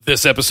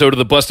This episode of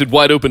the Busted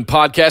Wide Open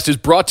podcast is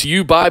brought to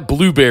you by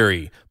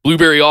Blueberry.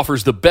 Blueberry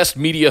offers the best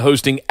media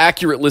hosting,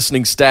 accurate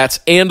listening stats,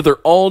 and their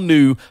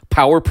all-new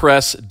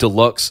PowerPress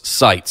Deluxe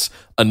sites.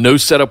 A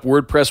no-setup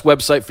WordPress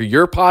website for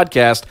your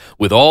podcast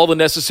with all the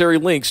necessary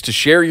links to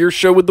share your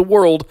show with the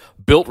world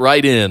built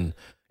right in.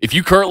 If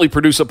you currently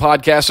produce a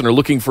podcast and are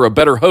looking for a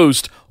better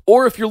host,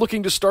 or if you're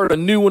looking to start a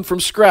new one from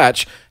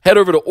scratch, head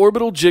over to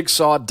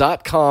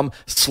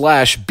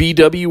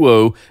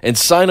orbitaljigsaw.com/BWO and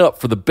sign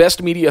up for the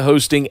best media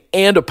hosting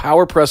and a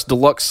PowerPress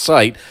Deluxe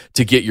site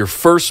to get your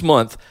first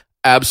month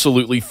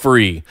absolutely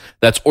free.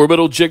 That's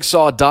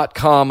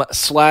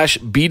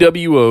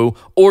orbitaljigsaw.com/BWO,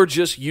 or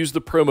just use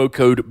the promo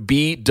code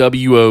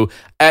BWO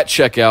at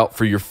checkout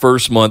for your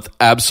first month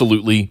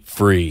absolutely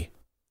free.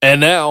 And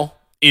now,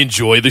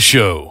 enjoy the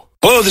show.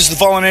 Hello, this is the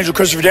Fallen Angel,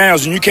 Christopher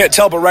Daniels, and you can't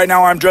tell, but right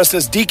now I'm dressed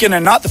as Deacon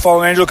and not the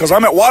Fallen Angel because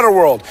I'm at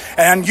Waterworld,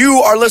 and you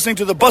are listening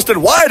to the Busted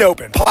Wide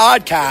Open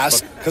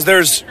podcast because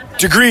there's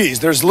degrees.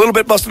 There's a little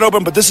bit busted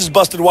open, but this is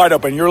Busted Wide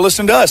Open. You're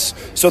listening to us,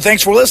 so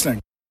thanks for listening.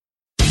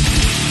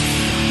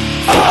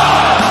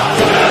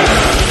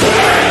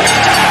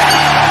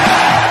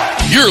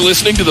 You're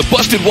listening to the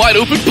Busted Wide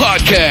Open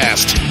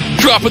podcast,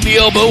 dropping the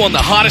elbow on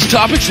the hottest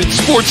topics in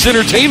sports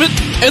entertainment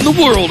and the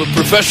world of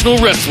professional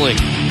wrestling.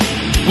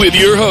 With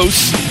your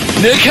hosts,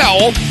 Nick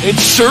Howell and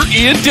Sir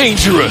Ian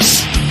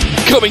Dangerous.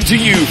 Coming to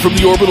you from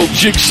the Orbital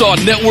Jigsaw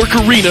Network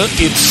Arena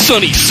in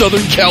sunny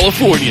Southern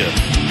California.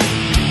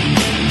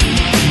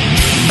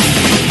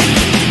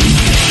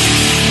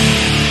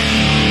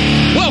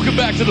 Welcome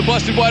back to the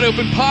Busted Wide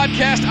Open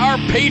podcast, our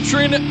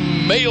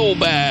patron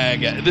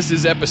mailbag. This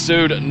is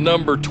episode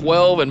number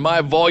 12, and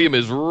my volume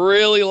is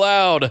really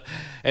loud.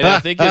 And I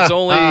think it's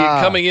only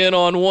coming in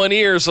on one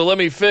ear, so let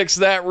me fix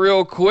that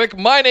real quick.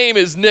 My name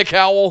is Nick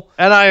Howell.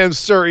 And I am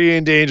Sir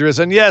Ian Dangerous.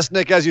 And yes,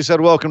 Nick, as you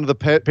said, welcome to the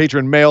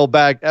patron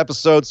mailbag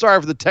episode. Sorry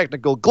for the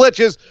technical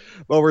glitches,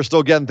 but we're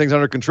still getting things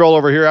under control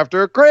over here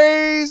after a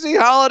crazy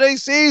holiday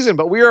season.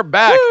 But we are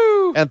back.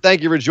 Woo! And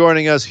thank you for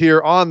joining us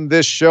here on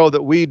this show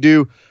that we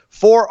do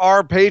for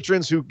our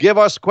patrons who give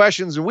us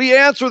questions, and we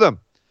answer them.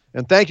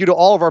 And thank you to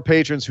all of our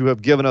patrons who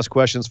have given us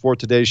questions for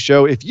today's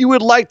show. If you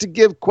would like to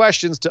give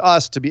questions to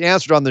us to be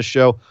answered on this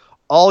show,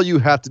 all you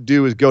have to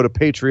do is go to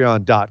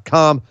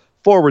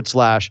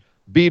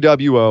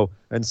patreon.com/BWO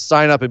and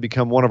sign up and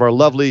become one of our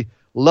lovely,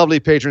 lovely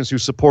patrons who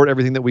support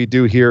everything that we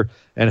do here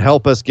and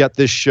help us get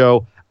this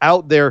show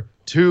out there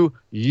to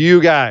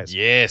you guys.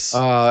 Yes.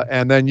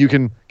 And then you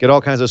can get all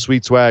kinds of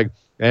sweet swag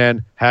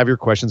and have your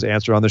questions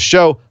answered on the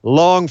show,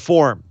 long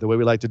form, the way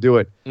we like to do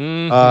it.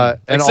 Mm-hmm.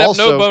 And except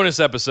also, no bonus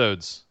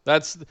episodes.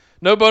 That's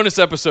no bonus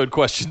episode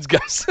questions,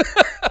 guys.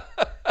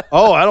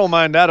 Oh, I don't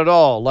mind that at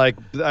all. Like,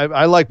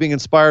 I like being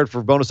inspired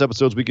for bonus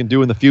episodes we can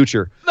do in the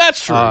future.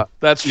 That's true.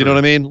 That's true. You know what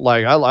I mean?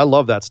 Like, I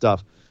love that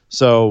stuff.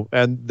 So,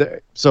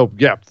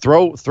 yeah,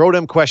 throw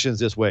them questions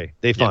this way.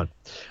 They fun.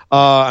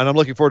 Yeah. And I'm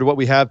looking forward to what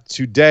we have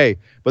today.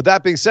 But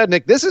that being said,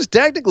 Nick, this is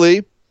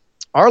technically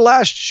our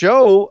last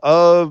show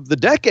of the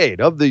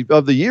decade, of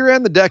the year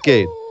and the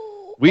decade.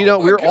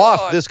 We're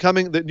off this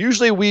coming.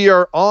 Usually we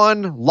are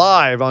on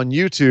live on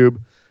YouTube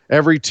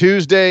every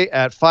Tuesday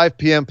at 5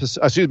 p.m.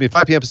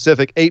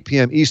 Pacific, 8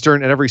 p.m.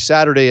 Eastern, and every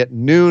Saturday at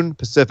noon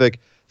Pacific,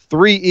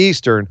 3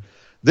 Eastern.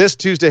 This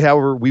Tuesday,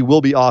 however, we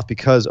will be off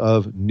because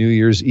of New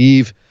Year's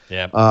Eve.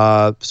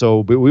 Yeah.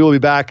 So we will be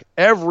back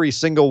every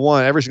single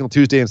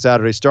Tuesday and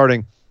Saturday,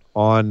 starting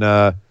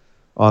on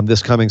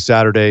this coming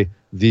Saturday,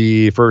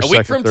 the first,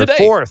 second,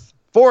 third,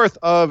 fourth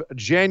of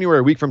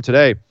January, a week from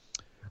today.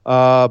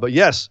 But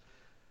yes,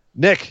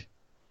 Nick,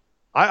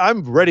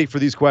 I'm ready for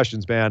these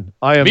questions, man.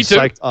 I am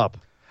psyched up.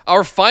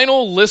 Our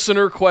final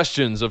listener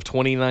questions of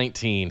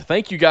 2019.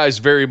 Thank you guys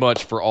very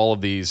much for all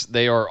of these.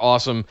 They are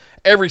awesome.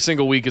 Every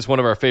single week is one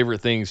of our favorite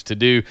things to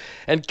do.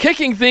 And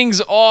kicking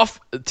things off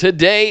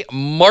today,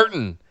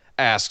 Martin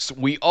asks,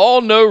 we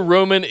all know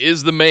Roman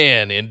is the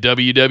man in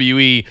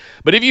WWE,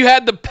 but if you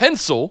had the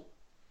pencil,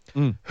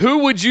 who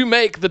would you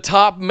make the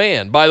top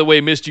man? By the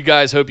way, missed you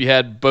guys. Hope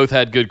you both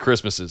had good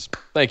Christmases.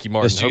 Thank you,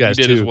 Martin. Missed you Hope guys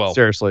you did too. as well.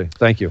 Seriously,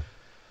 thank you.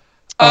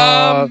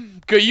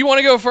 Good. You want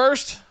to go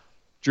first?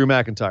 Drew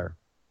McIntyre.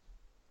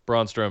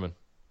 Braun Strowman.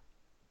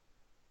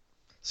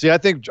 See, I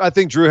think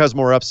Drew has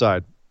more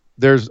upside.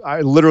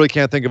 I literally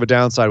can't think of a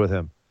downside with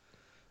him.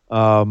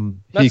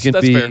 He can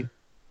be, fair.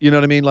 You know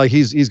what I mean? Like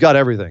he's got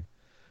everything.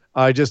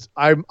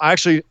 I'm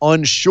actually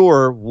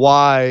unsure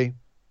why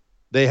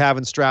they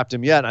haven't strapped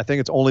him yet. And I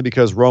think it's only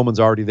because Roman's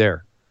already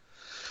there.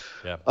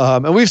 Yeah.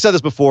 And we've said this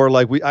before.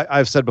 Like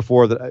I've said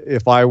before that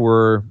if I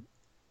were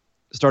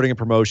starting a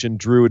promotion,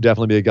 Drew would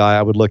definitely be a guy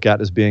I would look at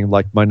as being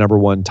like my number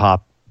one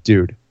top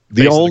dude.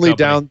 The only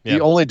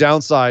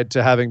downside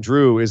to having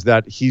Drew is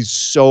that he's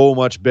so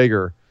much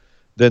bigger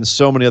than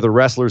so many other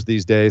wrestlers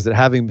these days that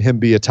having him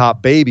be a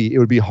top baby, it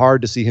would be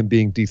hard to see him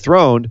being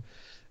dethroned,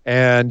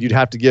 and you'd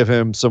have to give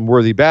him some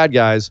worthy bad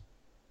guys,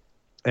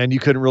 and you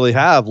couldn't really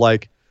have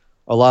like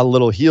a lot of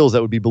little heels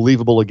that would be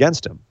believable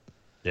against him.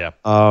 Yeah.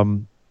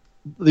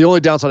 The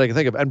only downside I can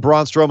think of, and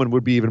Braun Strowman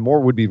would be even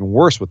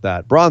worse with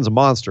that. Braun's a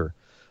monster.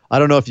 I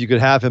don't know if you could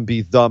have him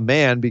be the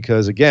man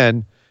because,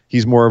 again,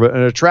 he's more of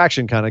an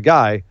attraction kind of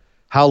guy.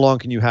 How long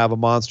can you have a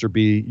monster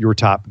be your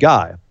top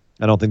guy?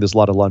 I don't think there's a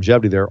lot of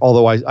longevity there,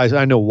 although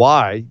I know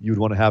why you'd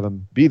want to have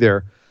him be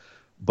there.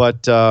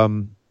 But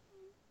do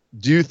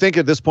you think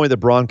at this point that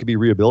Braun could be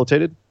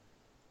rehabilitated?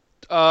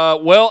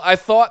 Well, I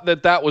thought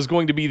that was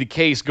going to be the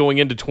case going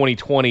into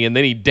 2020, and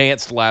then he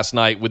danced last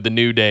night with the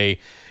New Day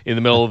in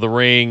the middle of the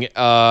ring,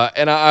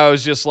 and I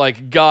was just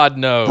like, God,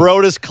 no.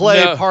 Brodus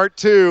Clay No. Part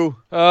 2.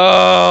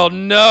 Oh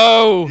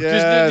no!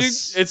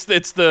 Yes. It's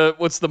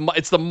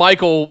the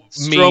Michael meme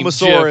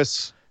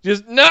Stromosaurus. GIF.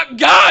 Just no,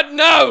 God,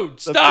 no!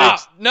 Stop!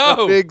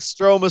 No! The big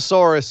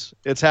Stromosaurus.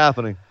 It's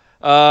happening.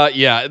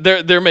 Yeah,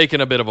 they're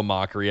making a bit of a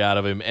mockery out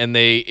of him, and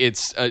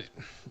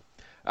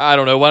I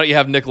don't know. Why don't you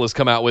have Nicholas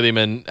come out with him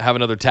and have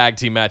another tag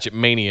team match at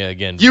Mania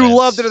again? You Vince?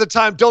 loved it at the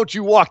time. Don't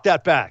you walk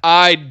that back.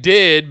 I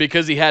did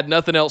because he had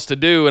nothing else to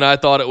do, and I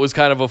thought it was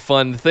kind of a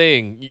fun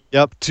thing.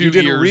 Yep. 2 You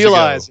didn't years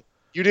realize. ago.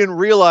 You didn't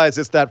realize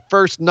it's that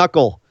first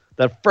knuckle.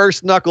 That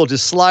first knuckle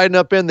just sliding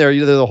up in there.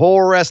 There's the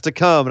whole rest to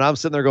come, and I'm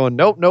sitting there going,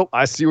 nope.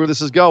 I see where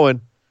this is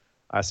going.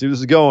 This is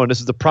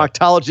the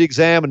proctology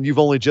exam, and you've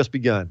only just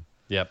begun.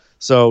 Yep.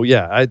 So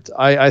yeah,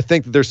 I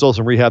think that there's still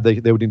some rehab they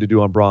would need to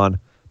do on Braun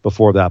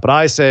before that. But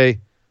I say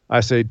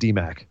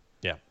D-Mac.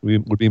 Yeah.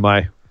 Would be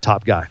my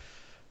top guy.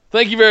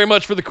 Thank you very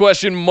much for the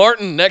question,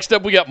 Martin. Next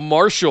up, we got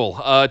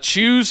Marshall.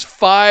 Choose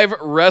 5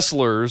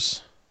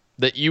 wrestlers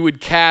that you would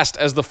cast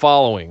as the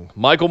following: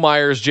 Michael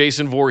Myers,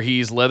 Jason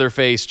Voorhees,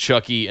 Leatherface,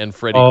 Chucky, and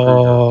Freddy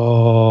Krueger.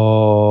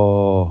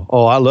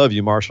 Oh, I love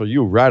you, Marshall.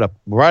 You right up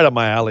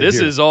my alley. This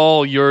here. is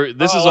all your.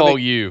 This is all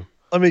you.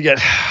 Let me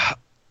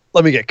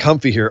get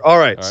comfy here. All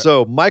right.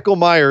 So Michael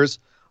Myers,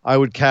 I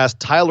would cast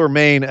Tyler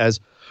Mane as.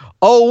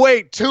 Oh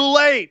wait, too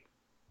late.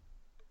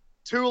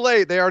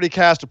 They already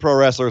cast a pro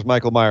wrestler as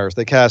Michael Myers.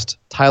 They cast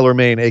Tyler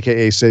Mane,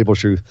 aka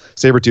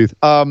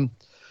Sabretooth.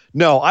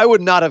 No, I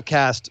would not have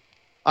cast.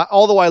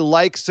 Although I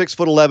like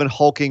 6'11"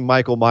 hulking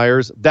Michael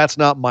Myers, that's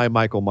not my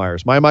Michael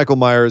Myers. My Michael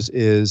Myers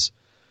is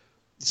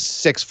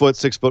 6 foot,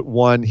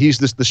 6'1". He's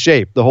just the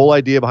shape. The whole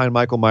idea behind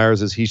Michael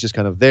Myers is he's just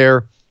kind of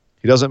there.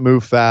 He doesn't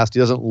move fast. He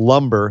doesn't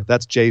lumber.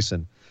 That's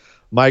Jason.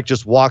 Mike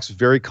just walks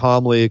very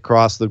calmly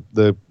across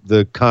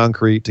the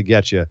concrete to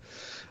get you.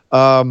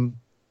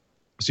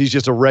 So he's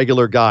just a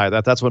regular guy.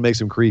 That's what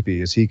makes him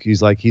creepy. Is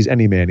he's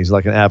any man. He's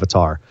like an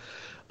avatar.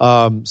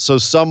 So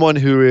someone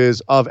who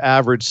is of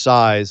average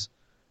size,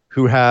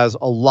 who has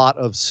a lot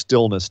of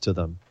stillness to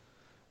them,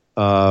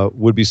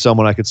 would be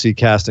someone I could see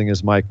casting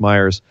as Mike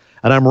Myers.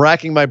 And I'm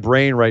racking my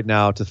brain right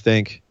now to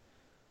think,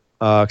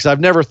 because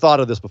I've never thought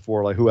of this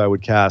before, like who I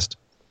would cast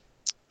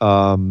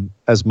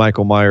as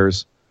Michael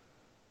Myers.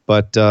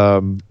 But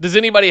does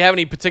anybody have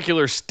any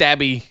particular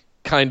stabby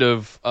kind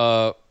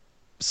of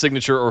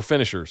signature or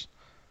finishers?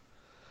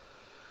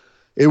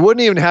 It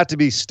wouldn't even have to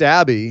be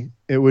stabby.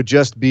 It would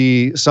just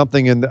be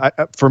something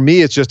for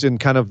me, it's just in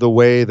kind of the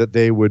way that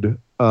they would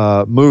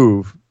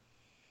move.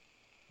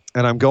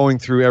 And I'm going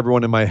through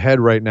everyone in my head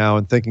right now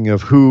and thinking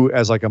of who,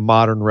 as like a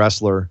modern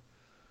wrestler,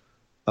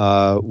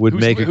 would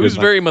make a good... Who's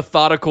very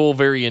methodical,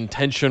 very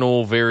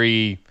intentional,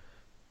 very...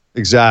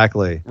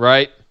 Exactly.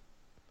 Right?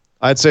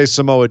 I'd say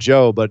Samoa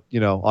Joe, but,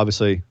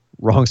 obviously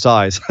wrong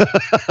size.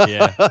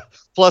 Yeah.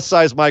 Plus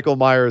size Michael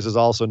Myers is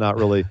also not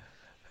really...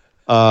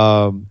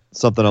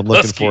 something I'm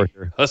looking for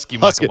here. Husky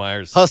Michael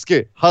Myers.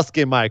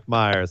 Husky Mike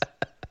Myers.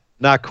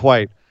 Not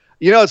quite.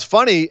 It's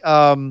funny.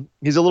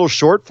 He's a little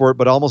short for it,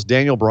 but almost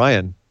Daniel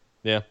Bryan.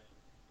 Yeah.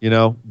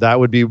 That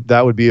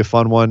would be a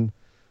fun one.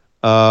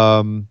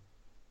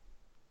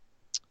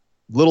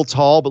 Little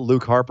tall, but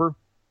Luke Harper.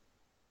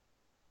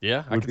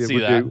 Yeah, I can see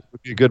that.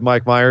 Would be a good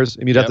Mike Myers.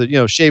 I mean, you'd have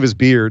to, shave his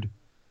beard,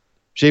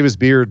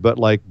 but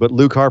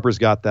Luke Harper's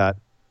got that.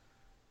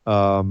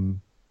 A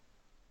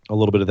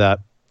little bit of that.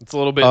 It's a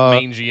little bit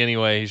mangy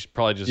anyway. He should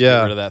probably just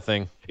get rid of that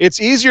thing.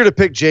 It's easier to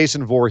pick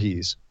Jason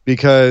Voorhees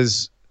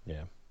because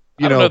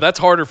I don't know. That's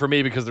harder for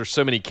me because there's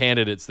so many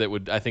candidates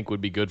that I think would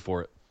be good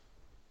for it.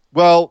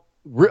 Well,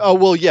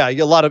 yeah.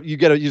 You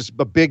get just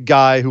a big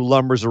guy who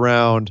lumbers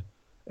around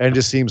and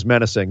just seems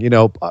menacing.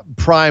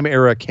 Prime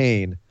era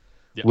Kane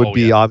would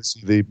be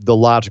obviously the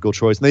logical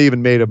choice. And they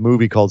even made a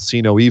movie called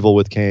See No Evil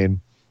with Kane.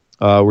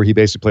 Where he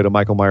basically played a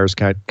Michael Myers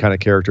kind of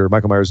character,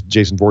 Michael Myers,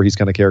 Jason Voorhees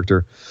kind of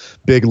character,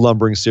 big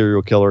lumbering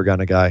serial killer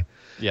kind of guy.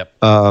 Yep.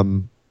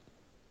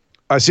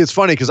 I see. It's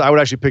funny because I would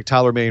actually pick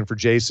Tyler Mane for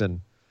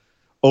Jason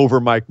over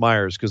Mike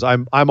Myers because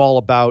I'm all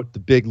about the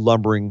big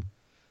lumbering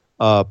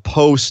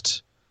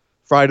post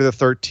Friday the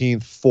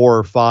 13th 4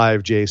 or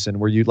 5 Jason,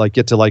 where you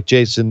get to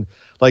Jason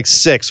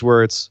 6,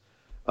 where it's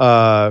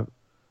or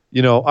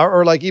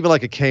even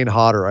like a Kane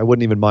Hodder. I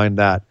wouldn't even mind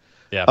that.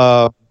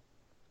 Yeah.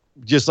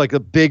 Just like a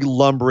big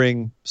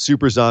lumbering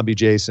super zombie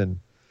Jason.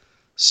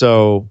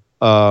 So,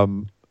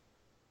 who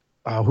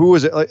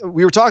was it?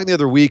 We were talking the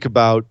other week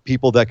about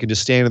people that can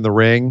just stand in the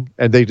ring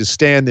and they just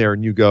stand there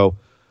and you go,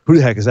 who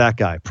the heck is that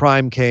guy?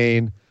 Prime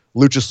Kane,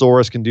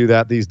 Luchasaurus can do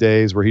that these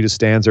days where he just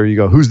stands there. You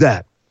go, who's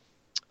that?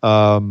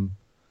 So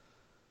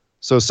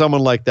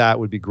someone like that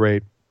would be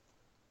great.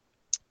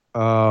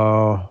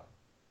 I'm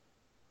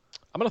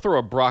going to throw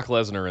a Brock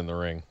Lesnar in the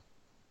ring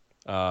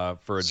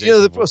for a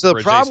Jason,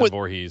 Jason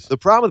Voorhees. The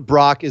problem with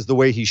Brock is the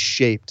way he's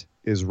shaped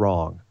is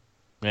wrong.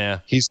 Yeah.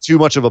 He's too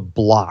much of a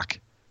block.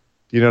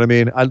 You know what I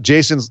mean?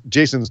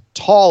 Jason's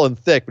tall and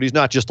thick, but he's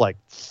not just like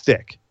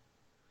thick.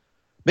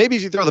 Maybe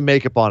if you throw the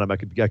makeup on him, I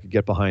could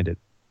get behind it.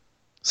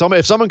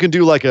 If someone can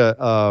do like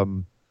a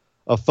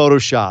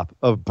Photoshop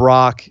of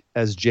Brock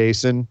as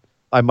Jason,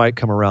 I might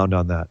come around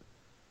on that.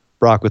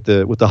 Brock with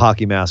the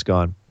hockey mask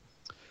on.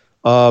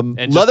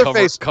 And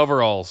Leatherface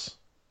coveralls.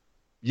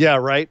 Yeah,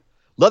 right.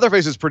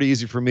 Leatherface is pretty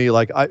easy for me.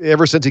 Like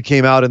ever since he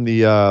came out in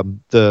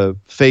the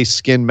face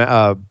skin,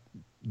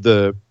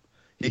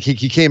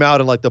 he came out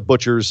in like the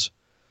butcher's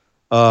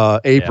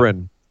apron.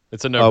 Yeah.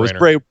 It's a no-brainer.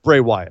 It was Bray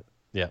Wyatt.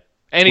 Yeah,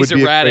 and he's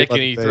erratic and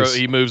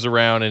he moves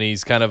around and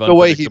he's kind of the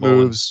way he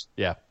moves.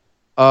 Yeah.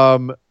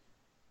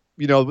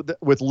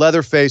 With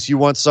Leatherface, you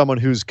want someone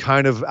who's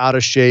kind of out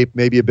of shape,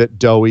 maybe a bit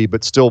doughy,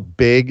 but still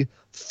big,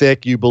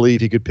 thick. You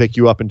believe he could pick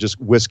you up and just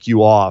whisk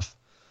you off.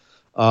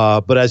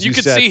 But as you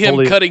could said, see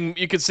him cutting.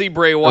 You could see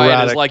Bray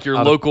Wyatt as like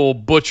your local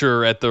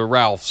butcher at the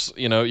Ralph's.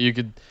 You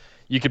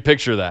could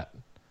picture that.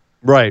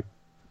 Right.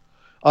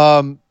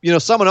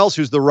 Someone else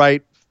who's the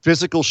right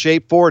physical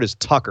shape for it is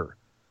Tucker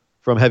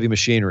from Heavy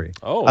Machinery.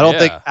 Oh, I don't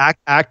think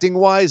acting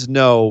wise,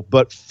 no,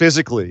 but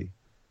physically,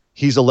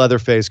 he's a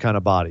Leatherface kind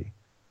of body.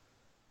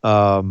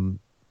 I'm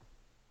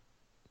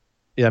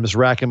just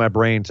racking my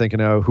brain thinking,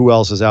 who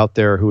else is out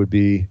there who would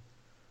be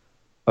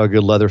a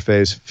good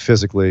Leatherface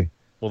physically.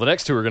 Well, the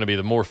next two are going to be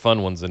the more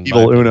fun ones than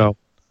Evil Uno.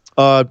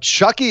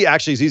 Chucky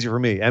actually is easy for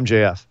me.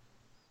 MJF.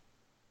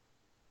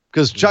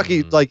 Because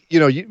Chucky,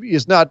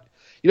 is not.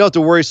 You don't have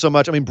to worry so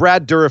much. I mean,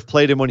 Brad Dourif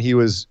played him when he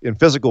was in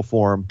physical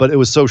form, but it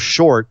was so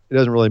short, it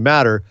doesn't really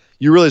matter.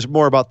 You realize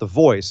more about the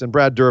voice, and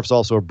Brad Dourif's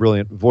also a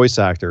brilliant voice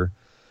actor.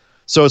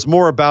 So it's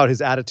more about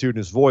his attitude and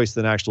his voice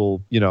than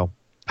actual,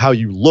 how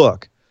you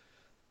look.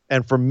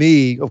 And for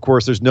me, of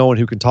course, there's no one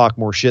who can talk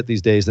more shit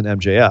these days than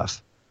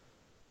MJF.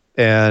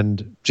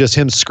 And just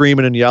him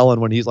screaming and yelling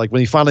when he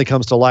finally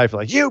comes to life,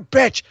 like, you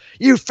bitch,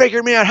 you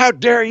figured me out. How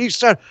dare you,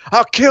 son?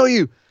 I'll kill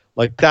you.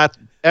 Like that,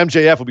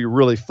 MJF would be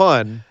really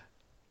fun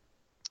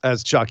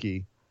as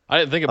Chucky. I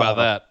didn't think about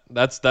that.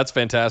 That's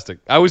fantastic.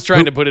 I was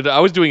trying to put it. I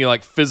was doing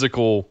like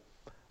physical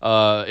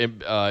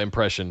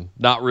impression,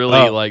 not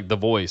really like the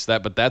voice.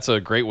 But that's a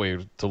great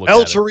way to look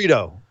El at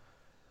Torito.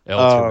 El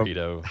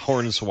Torito.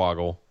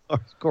 Hornswoggle.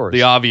 Of course.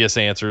 The obvious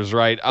answers,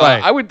 right?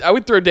 Right. I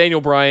would throw Daniel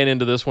Bryan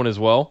into this one as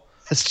well.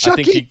 As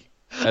Chucky.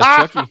 As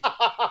Chucky.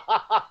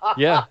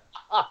 Yeah.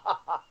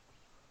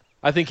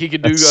 I think he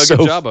could do a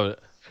good job of it.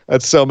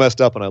 That's so messed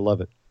up, and I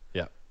love it.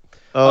 Yeah.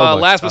 Oh,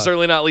 last but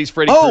certainly not least,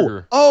 Freddy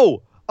Krueger.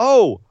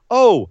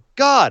 Oh,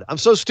 God, I'm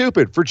so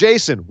stupid. For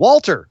Jason,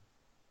 Walter.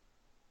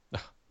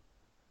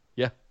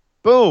 Yeah.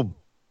 Boom.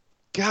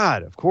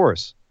 God, of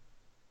course.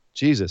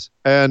 Jesus.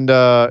 And,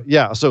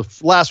 so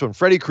last one,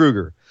 Freddy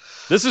Krueger.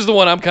 This is the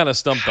one I'm kind of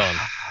stumped on.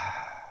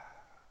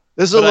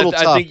 This is a little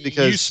tough I think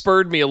because you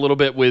spurred me a little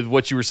bit with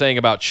what you were saying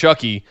about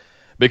Chucky,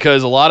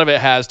 because a lot of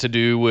it has to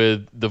do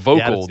with the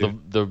vocal,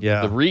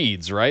 the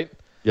reeds, right?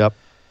 Yep.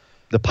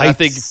 The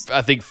pipes.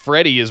 I think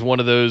Freddy is one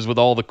of those with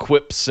all the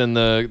quips and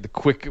the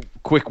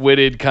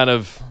quick-witted kind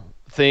of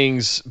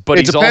things, but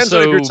he's also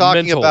mental. It depends on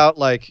if you're talking about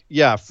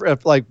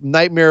like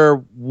Nightmare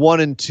 1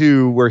 and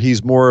 2, where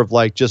he's more of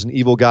like just an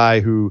evil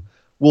guy who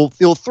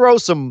he'll throw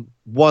some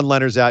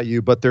one-liners at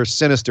you, but they're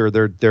sinister,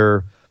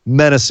 they're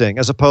menacing,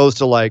 as opposed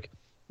to like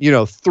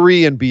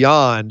 3 and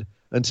beyond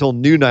until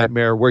New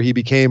Nightmare, where he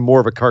became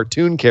more of a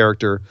cartoon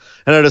character,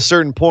 and at a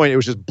certain point it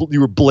was just you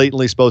were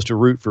blatantly supposed to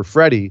root for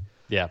Freddy.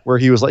 Yeah, where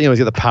he was like, he's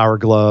got the power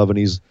glove and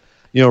he's,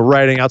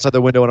 riding outside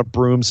the window on a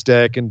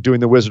broomstick and doing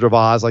the Wizard of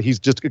Oz. Like he's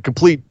just a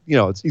complete, he's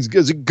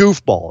a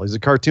goofball. He's a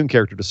cartoon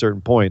character to a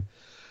certain point.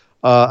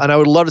 And I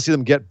would love to see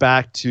them get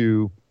back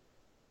to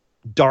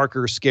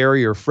darker,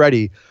 scarier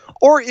Freddy.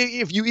 Or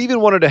if you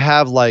even wanted to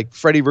have like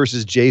Freddy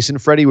versus Jason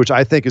Freddy, which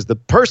I think is the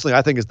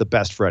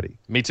best Freddy.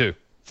 Me too.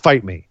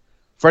 Fight me.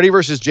 Freddy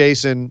versus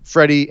Jason,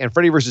 Freddy, and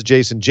Freddy versus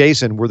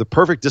Jason were the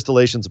perfect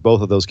distillations of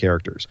both of those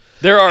characters.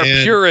 There are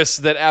purists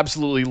that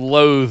absolutely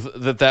loathe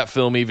that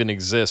film even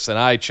exists, and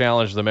I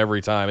challenge them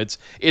every time.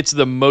 It's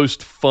the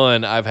most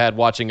fun I've had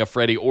watching a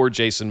Freddy or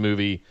Jason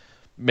movie,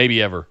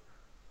 maybe ever.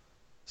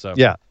 So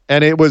yeah,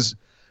 and it was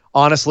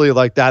honestly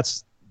like that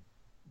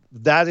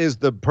is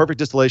the perfect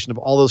distillation of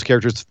all those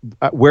characters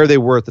where they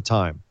were at the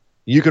time.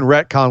 You can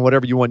retcon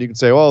whatever you want. You can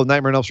say, "Oh,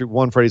 Nightmare on Elm Street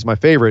 1 Freddy's my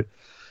favorite."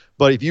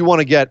 But if you want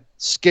to get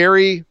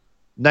scary,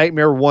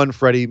 Nightmare 1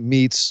 Freddy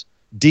meets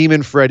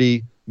Demon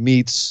Freddy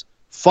meets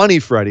funny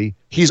Freddy,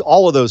 he's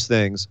all of those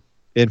things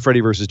in Freddy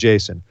vs.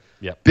 Jason.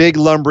 Yep. Big,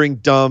 lumbering,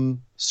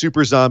 dumb,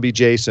 super zombie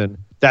Jason.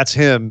 That's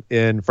him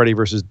in Freddy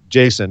vs.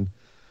 Jason.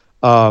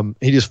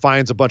 He just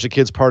finds a bunch of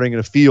kids partying in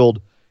a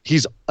field.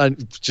 He's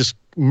just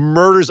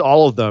murders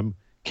all of them,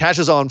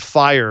 catches on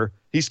fire.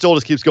 He still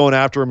just keeps going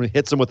after him and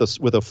hits him with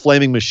a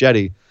flaming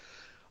machete.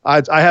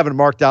 I haven't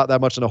marked out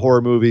that much in a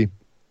horror movie.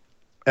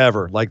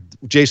 ever. Like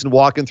Jason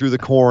walking through the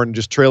corn,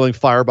 just trailing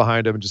fire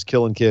behind him and just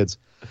killing kids.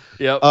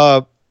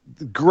 Yep.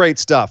 Great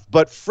stuff.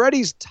 But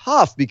Freddy's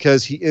tough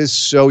because he is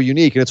so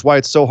unique, and it's why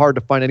it's so hard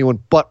to find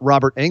anyone but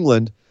Robert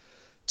Englund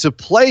to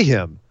play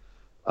him.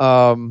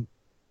 Because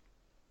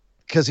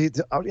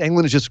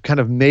Englund has just kind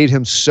of made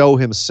him so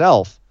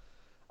himself.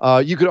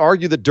 You could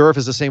argue that Durf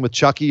is the same with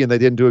Chucky, and they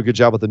didn't do a good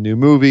job with the new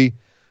movie.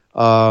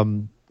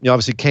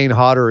 Obviously Kane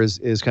Hodder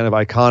is kind of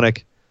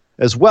iconic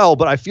as well,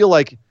 but I feel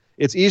like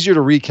it's easier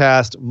to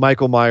recast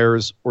Michael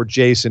Myers or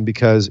Jason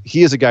because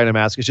he is a guy in a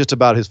mask. It's just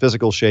about his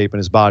physical shape and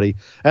his body,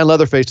 and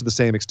Leatherface to the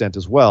same extent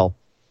as well.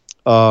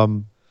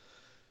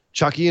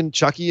 Chucky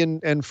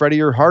and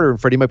Freddy are harder,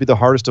 and Freddy might be the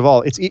hardest of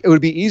all. It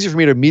would be easier for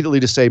me to immediately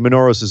to say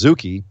Minoru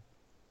Suzuki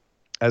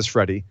as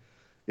Freddy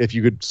if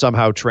you could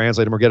somehow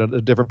translate him or get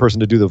a different person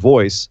to do the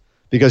voice,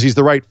 because he's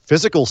the right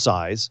physical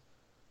size,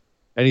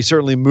 and he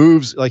certainly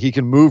moves, like he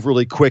can move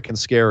really quick and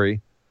scary.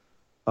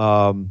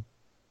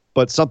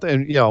 But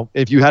something,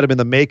 if you had him in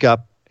the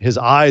makeup, his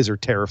eyes are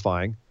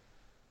terrifying.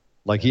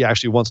 Like he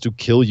actually wants to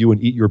kill you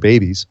and eat your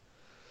babies.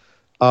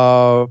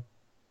 But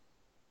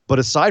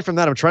aside from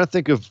that, I'm trying to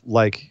think of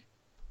like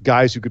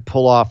guys who could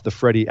pull off the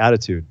Freddy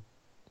attitude.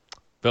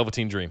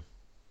 Velveteen Dream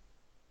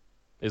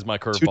is my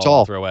Too curveball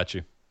tall. to throw at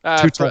you.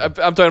 Too tall. I'm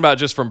talking about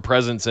just from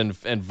presence and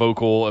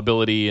vocal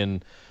ability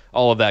and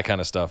all of that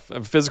kind of stuff.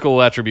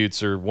 Physical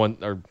attributes are one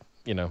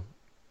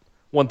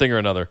thing or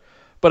another.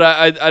 But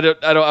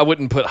I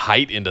wouldn't put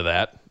height into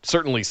that.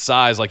 Certainly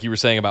size, like you were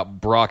saying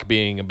about Brock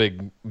being a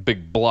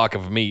big block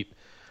of meat.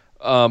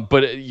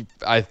 But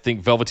I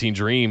think Velveteen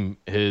Dream,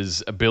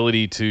 his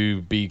ability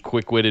to be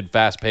quick-witted,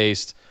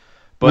 fast-paced.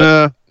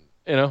 But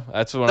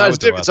that's what I would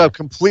throw out it's a there.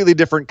 completely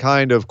different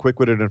kind of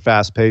quick-witted and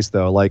fast-paced,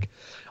 though. Like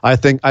I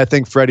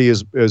think Freddy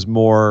is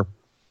more.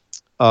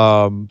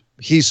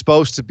 He's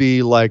supposed to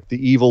be like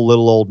the evil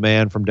little old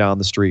man from down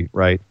the street,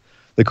 right?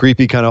 The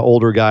creepy kind of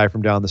older guy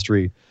from down the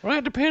street. Well,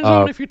 it depends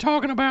on if you're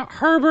talking about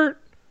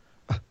Herbert,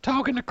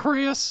 talking to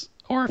Chris,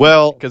 or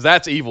because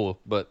that's evil.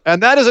 But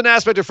and that is an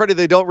aspect of Freddy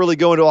they don't really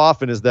go into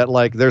often. Is that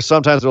like there's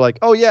sometimes they're like,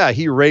 oh yeah,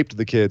 he raped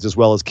the kids as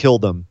well as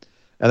killed them,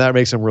 and that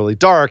makes him really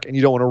dark, and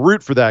you don't want to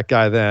root for that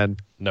guy then.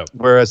 No.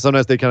 Whereas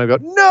sometimes they kind of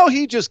go, no,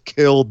 he just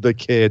killed the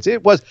kids.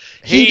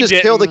 He just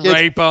killed the kids,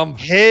 rape them.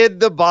 hid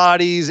the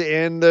bodies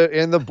in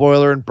the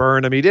boiler and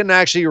burned them. He didn't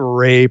actually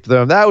rape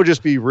them. That would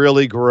just be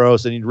really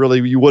gross, and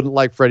you wouldn't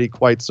like Freddy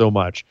quite so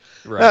much.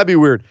 Right. That'd be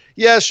weird.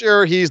 Yeah,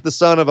 sure, he's the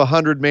son of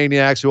 100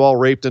 maniacs who all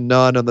raped a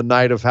nun on the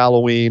night of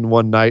Halloween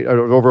one night,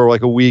 over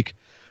like a week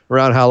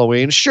around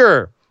Halloween.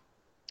 Sure,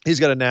 he's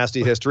got a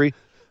nasty history,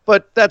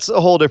 but that's a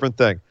whole different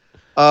thing.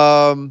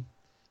 I'm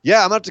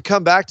going to have to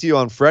come back to you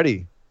on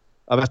Freddy.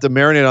 I'm going to have to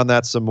marinate on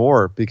that some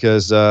more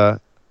because I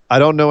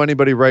don't know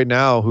anybody right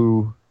now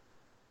who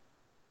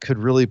could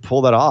really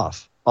pull that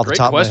off the Great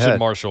top of my question, head.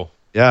 Marshall.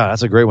 Yeah,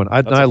 that's a great one.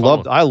 I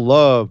love,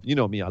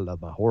 me, I love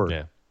my horror.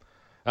 Yeah.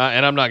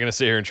 And I'm not going to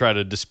sit here and try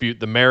to dispute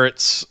the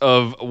merits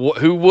of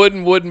who would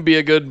and wouldn't be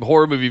a good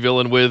horror movie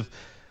villain with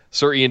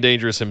Sir Ian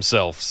Dangerous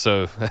himself.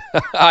 So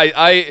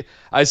I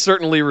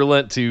certainly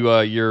relent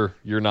to your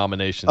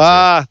nominations.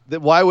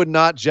 Why would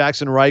not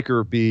Jackson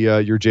Riker be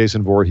your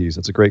Jason Voorhees?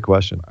 That's a great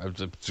question.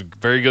 It's a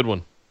very good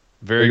one.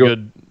 Very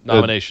good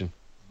nomination.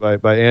 By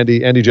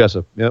Andy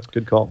Jessup. Yep,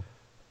 good call.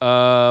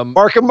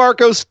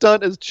 Marco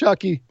stunt as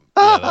Chucky.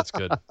 Yeah, that's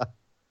good.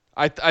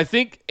 I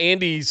think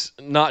Andy's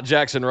not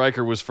Jackson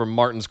Riker was from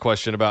Martin's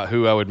question about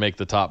who I would make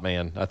the top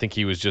man. I think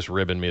he was just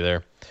ribbing me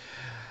there.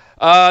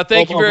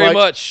 Thank you very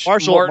much.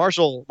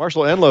 Marshall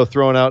Enlow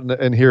throwing out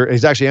in here.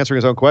 He's actually answering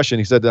his own question.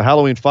 He said the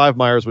Halloween 5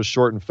 Myers was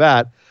short and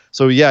fat.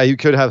 So yeah, you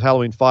could have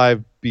Halloween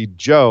 5 be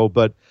Joe,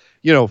 but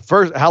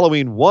first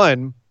Halloween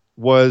 1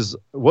 was,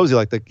 what was he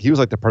like? He was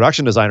like the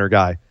production designer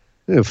guy,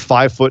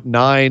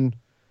 5'9",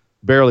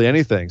 barely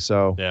anything.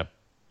 So yeah,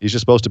 he's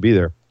just supposed to be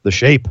there. The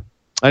shape.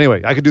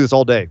 Anyway, I could do this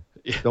all day.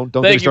 Don't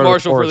Thank you,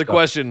 Marshall, for the stuff.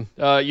 question.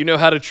 You know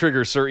how to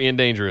trigger Sir Ian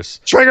Dangerous.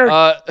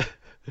 Trigger.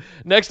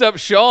 Next up,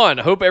 Sean.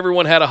 Hope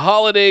everyone had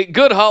a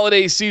good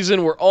holiday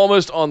season. We're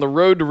almost on the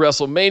road to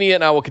WrestleMania,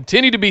 and I will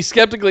continue to be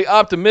skeptically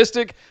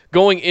optimistic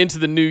going into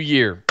the new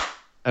year.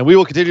 And we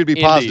will continue to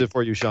be positive Indeed.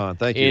 for you, Sean.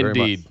 Thank you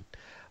Indeed.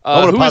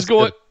 very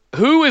much.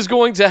 Who is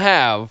going to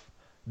have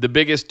the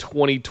biggest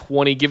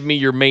 2020? Give me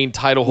your main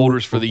title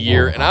holders for the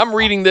year. And I'm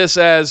reading this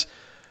as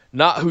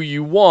not who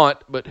you want,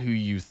 but who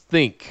you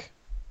think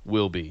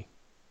will be.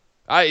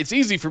 It's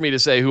easy for me to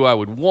say who I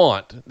would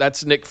want.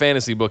 That's Nick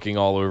Fantasy Booking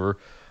all over.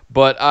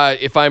 But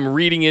if I'm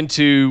reading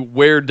into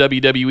where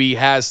WWE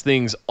has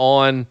things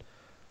on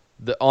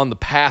the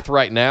path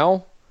right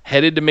now,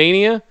 headed to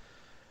Mania,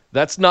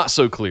 that's not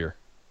so clear.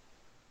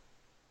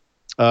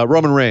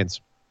 Roman Reigns.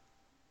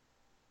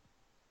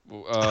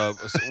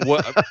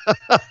 What?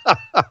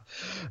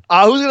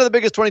 Who's going to the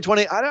biggest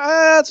 2020?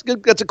 That's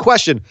good. That's a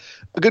question.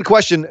 A good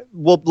question.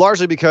 Well,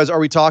 largely because are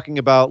we talking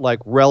about like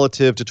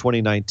relative to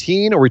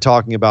 2019? Or are we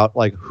talking about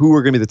like who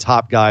are going to be the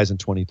top guys in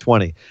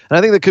 2020? And I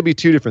think that could be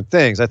two different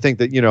things. I think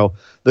that,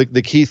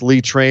 the Keith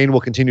Lee train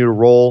will continue to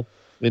roll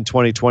in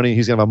 2020.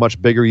 He's going to have a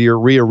much bigger year.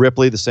 Rhea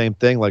Ripley, the same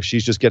thing. Like,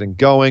 she's just getting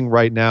going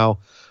right now.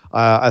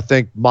 I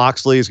think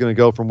Moxley is going to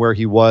go from where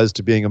he was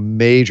to being a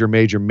major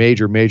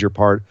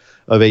part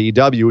of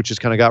AEW, which just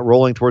kind of got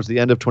rolling towards the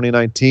end of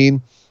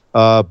 2019.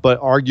 But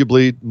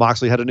arguably,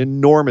 Moxley had an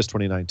enormous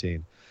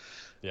 2019.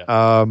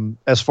 Yeah.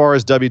 As far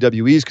as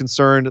WWE is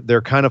concerned,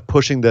 they're kind of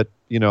pushing that,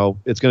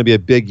 it's going to be a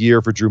big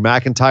year for Drew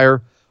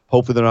McIntyre.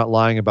 Hopefully they're not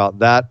lying about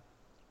that.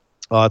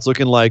 It's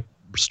looking like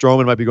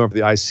Strowman might be going for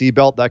the IC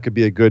belt. That could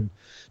be a good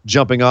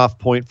jumping off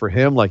point for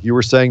him, like you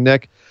were saying,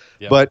 Nick.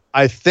 Yep. But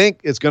I think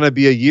it's going to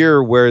be a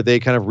year where they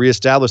kind of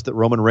reestablish that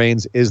Roman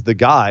Reigns is the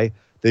guy.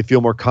 They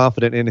feel more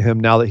confident in him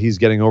now that he's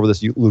getting over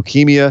this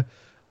leukemia.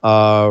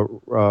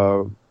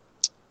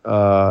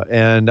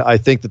 And I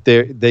think that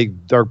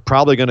they're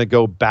probably going to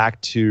go back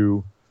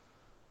to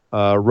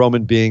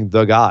Roman being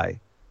the guy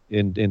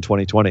in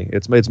 2020.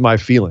 It's my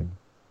feeling.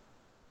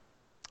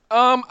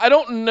 I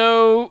don't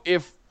know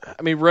if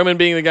Roman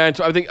being the guy.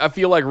 I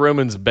feel like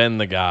Roman's been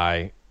the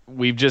guy.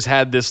 We've just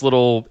had this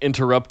little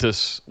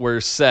interruptus where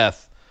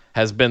Seth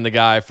has been the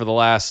guy for the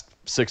last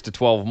 6 to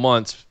 12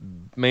 months,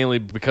 mainly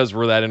because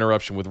we're that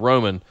interruption with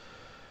Roman,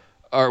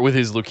 or with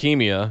his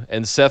leukemia,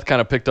 and Seth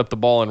kind of picked up the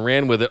ball and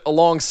ran with it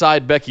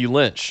alongside Becky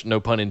Lynch, no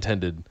pun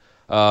intended.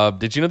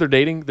 Did you know they're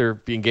dating?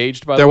 They're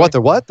engaged, by the way? They're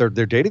what? They're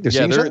dating? They're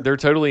seeing each other? They're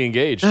totally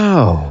engaged.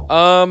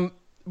 Oh.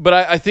 But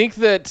I think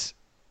that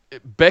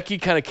Becky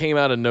kind of came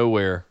out of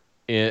nowhere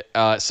at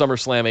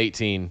SummerSlam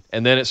 18,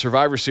 and then at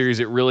Survivor Series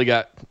it really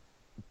got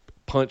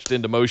punched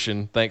into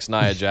motion, thanks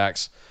Nia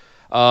Jax.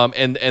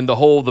 And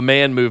the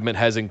man movement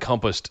has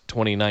encompassed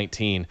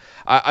 2019.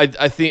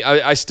 I think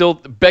I still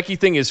Becky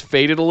thing is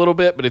faded a little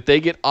bit, but if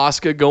they get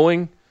Asuka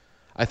going,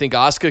 I think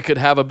Asuka could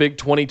have a big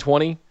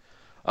 2020.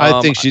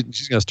 I think she's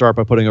going to start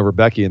by putting over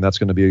Becky, and that's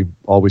going to be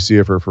all we see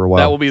of her for a while.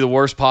 That will be the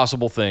worst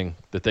possible thing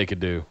that they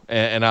could do,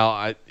 and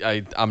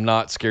I'm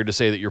not scared to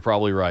say that you're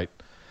probably right.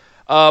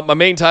 My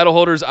main title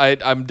holders,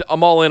 I'm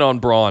all in on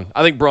Braun.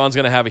 I think Braun's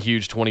going to have a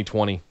huge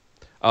 2020.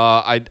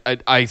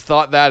 I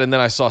thought that, and then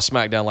I saw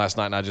SmackDown last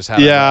night, and I just had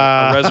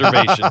a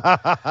reservation.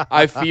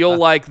 I feel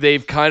like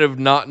they've kind of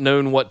not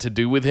known what to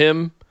do with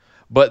him,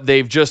 but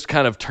they've just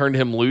kind of turned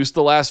him loose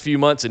the last few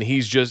months, and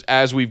he's just,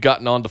 as we've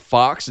gotten onto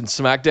Fox and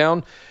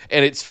SmackDown,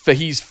 and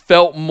he's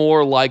felt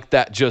more like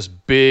that just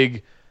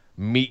big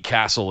meat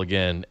castle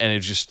again. And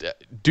it's just,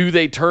 do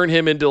they turn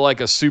him into like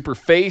a super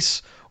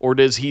face, or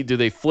do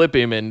they flip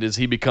him and does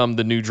he become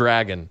the new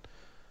dragon?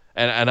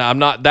 And I'm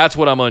not. That's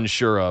what I'm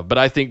unsure of. But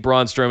I think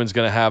Braun Strowman's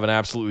going to have an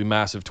absolutely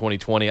massive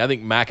 2020. I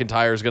think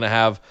McIntyre's going to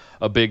have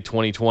a big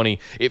 2020.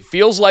 It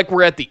feels like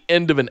we're at the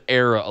end of an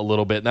era a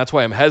little bit, and that's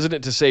why I'm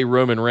hesitant to say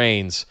Roman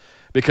Reigns,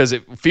 because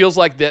it feels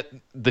like that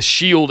the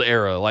Shield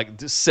era, like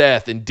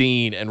Seth and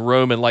Dean and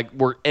Roman, like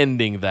we're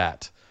ending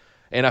that.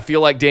 And I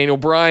feel like Daniel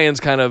Bryan's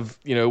kind of,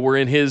 we're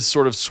in his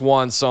sort of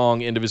swan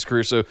song end of his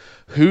career. So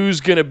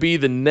who's going to be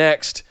the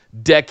next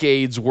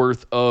decade's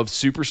worth of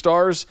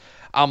superstars?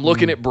 I'm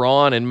looking at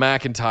Braun and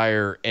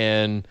McIntyre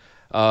and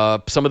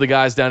some of the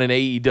guys down in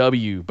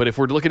AEW. But if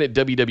we're looking at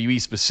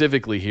WWE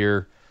specifically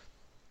here,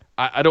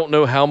 I don't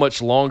know how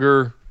much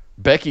longer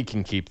Becky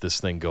can keep this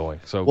thing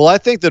going. So, well, I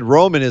think that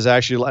Roman is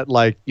actually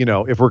like,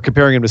 if we're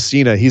comparing him to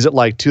Cena, he's at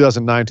like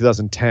 2009,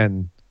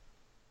 2010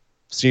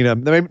 Cena.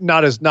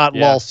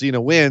 While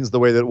Cena wins the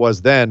way that it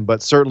was then,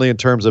 but certainly in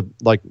terms of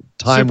like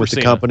time with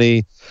the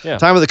company,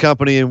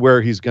 and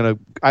where he's going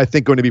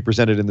to be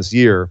presented in this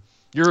year.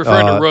 You're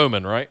referring to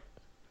Roman, right?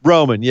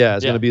 Roman,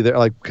 is going to be there,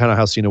 like kind of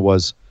how Cena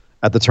was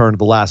at the turn of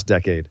the last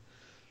decade.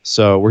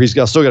 So where he's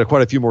still got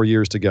quite a few more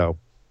years to go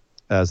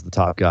as the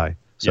top guy.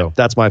 So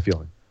that's my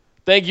feeling.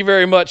 Thank you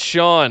very much,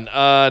 Sean.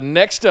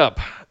 Next up,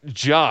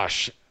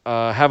 Josh.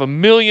 Have a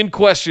million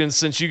questions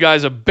since you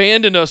guys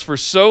abandoned us for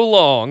so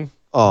long,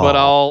 but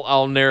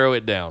I'll narrow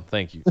it down.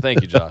 Thank you,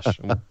 Josh.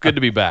 Good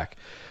to be back.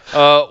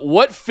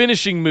 What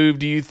finishing move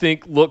do you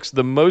think looks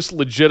the most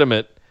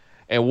legitimate,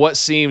 and what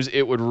seems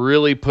it would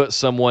really put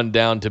someone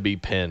down to be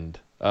pinned?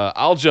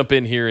 I'll jump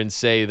in here and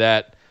say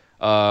that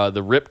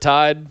the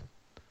Riptide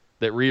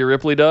that Rhea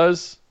Ripley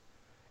does.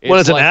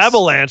 It's an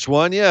avalanche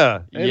one,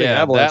 yeah.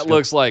 That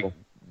looks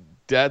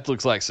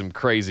like some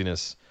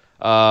craziness.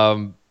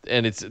 And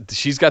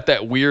she's got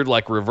that weird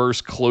like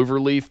reverse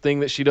cloverleaf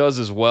thing that she does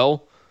as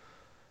well.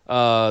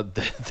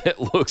 That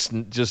looks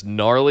just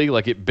gnarly,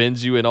 like it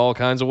bends you in all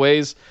kinds of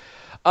ways.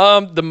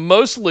 The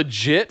most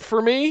legit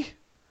for me,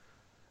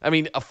 a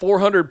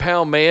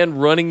 400-pound man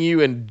running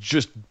you and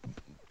just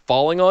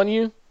falling on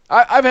you.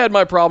 I've had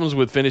my problems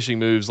with finishing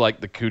moves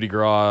like the coup de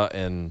grace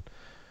and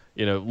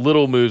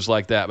little moves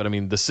like that. But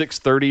the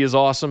 630 is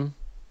awesome.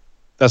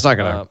 That's not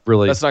gonna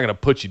really. That's not gonna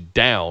put you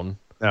down.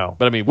 No,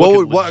 but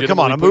come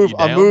on, a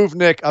move,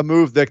 Nick,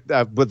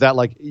 with that,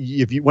 like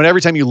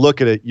every time you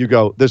look at it, you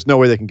go, "There's no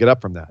way they can get up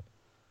from that."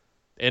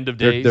 End of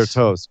days. Their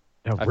toes.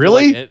 No,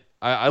 really? Like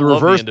I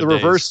love the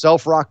reverse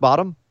self rock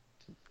bottom.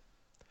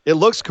 It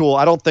looks cool.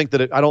 I don't think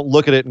that I don't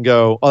look at it and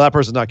go, "Oh, that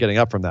person's not getting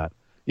up from that."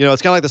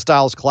 It's kind of like the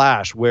Styles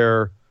Clash,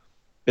 where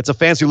it's a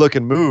fancy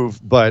looking move,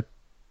 but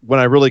when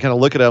I really kind of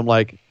look at it, I'm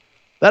like,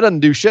 That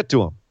doesn't do shit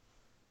to him.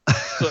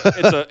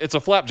 It's a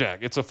flapjack.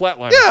 It's a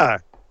flatliner. Yeah.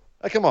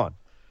 Come on.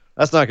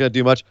 That's not going to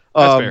do much.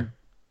 That's fair.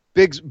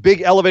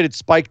 Big elevated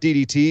spike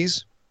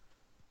DDTs.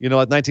 Like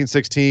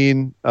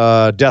 1916,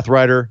 Death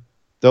Rider,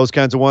 those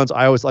kinds of ones.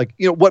 I always like,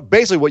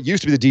 what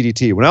used to be the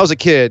DDT. When I was a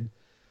kid,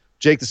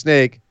 Jake the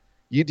Snake,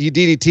 he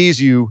DDTs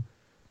you,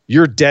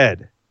 you're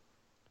dead.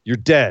 You're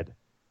dead.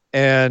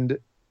 And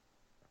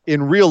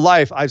in real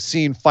life, I've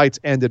seen fights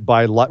ended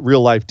by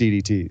real life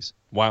DDTs.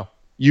 Wow.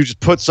 You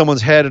just put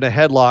someone's head in a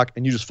headlock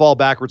and you just fall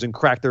backwards and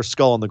crack their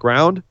skull on the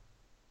ground.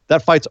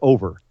 That fight's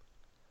over.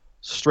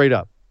 Straight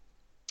up.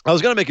 I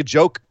was going to make a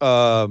joke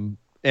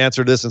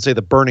answer to this and say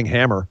the burning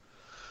hammer,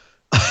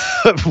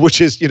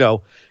 which is,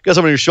 got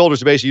someone on your shoulders.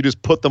 So basically, you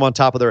just put them on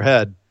top of their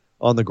head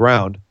on the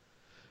ground.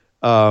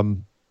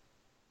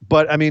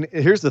 But I mean,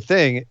 here's the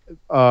thing.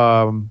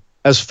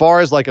 As far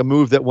as like a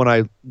move that when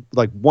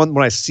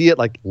I see it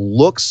like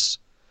looks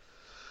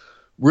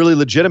really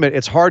legitimate,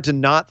 it's hard to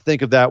not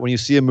think of that when you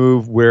see a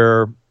move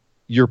where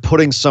you're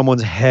putting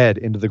someone's head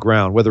into the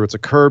ground, whether it's a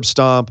curb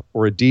stomp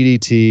or a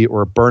DDT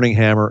or a burning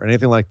hammer or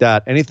anything like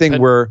that.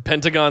 Anything where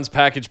Pentagon's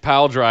package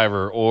pile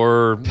driver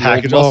or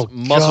muscle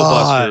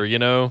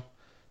buster,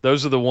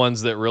 those are the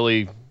ones that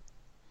really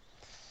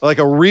like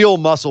a real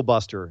muscle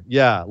buster.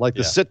 Yeah, like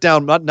the sit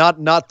down,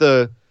 not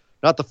the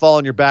fall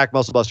on your back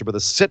muscle buster, but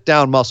the sit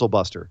down muscle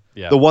buster.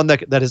 Yeah. The one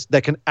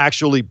that can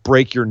actually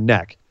break your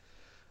neck.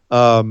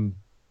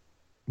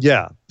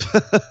 Yeah,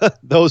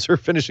 those are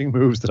finishing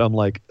moves that I'm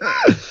like,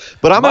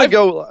 but I'm gonna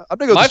go.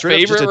 My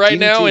favorite right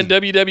now in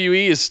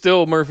WWE is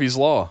still Murphy's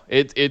Law.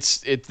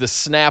 It's the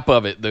snap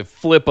of it, the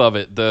flip of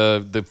it,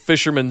 the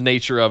fisherman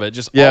nature of it,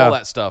 just all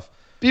that stuff.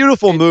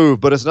 Beautiful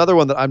move, but it's another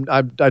one that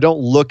I don't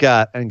look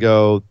at and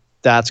go,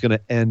 that's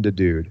gonna end a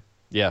dude.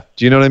 Yeah.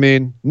 Do you know what I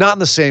mean? Not in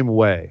the same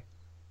way.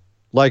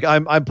 Like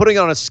I'm putting it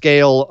on a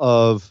scale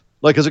of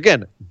like, because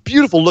again,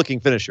 beautiful looking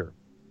finisher.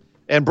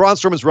 And Braun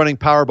Strowman's running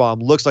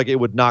powerbomb looks like it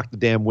would knock the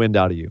damn wind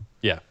out of you.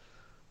 Yeah.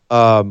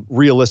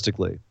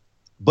 Realistically.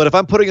 But if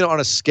I'm putting it on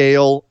a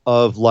scale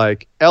of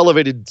like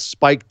elevated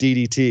spike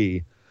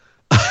DDT,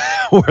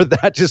 where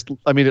that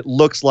it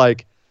looks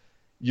like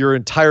your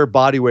entire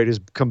body weight is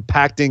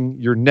compacting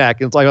your neck.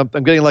 And it's like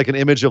I'm getting like an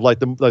image of like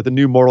the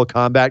new Mortal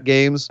Kombat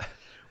games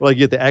where like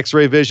you get the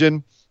X-ray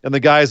vision. And the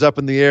guy's up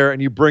in the air,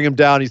 and you bring him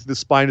down. You see the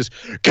spine just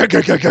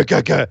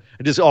and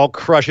just all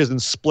crushes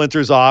and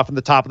splinters off, and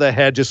the top of the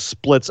head just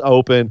splits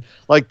open.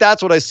 Like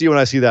that's what I see when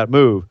I see that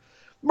move.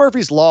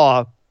 Murphy's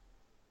Law,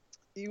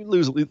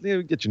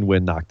 you get your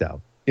wind knocked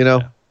out.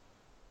 Yeah.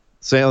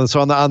 So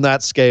on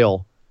that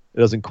scale, it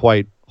doesn't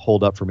quite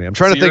hold up for me. I'm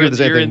trying to think if there's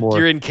anything more.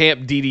 You're in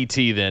camp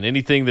DDT then.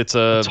 Anything that's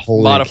a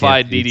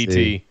modified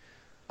DDT.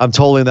 I'm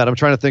totally in that. I'm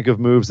trying to think of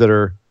moves that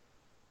are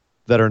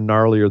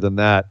gnarlier than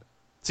that.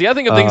 See, I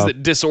think of things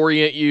that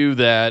disorient you,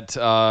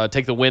 that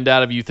take the wind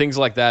out of you, things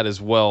like that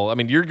as well. I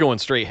mean, you're going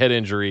straight head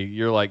injury.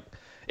 You're like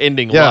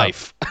ending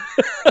life.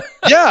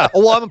 Yeah.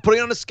 Well, I'm putting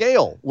it on a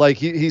scale. Like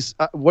he's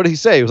what did he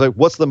say? He was like,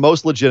 what's the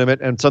most legitimate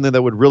and something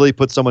that would really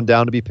put someone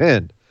down to be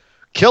pinned?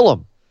 Kill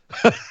him.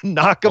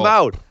 Knock him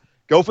out.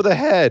 Go for the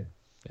head.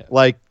 Yeah.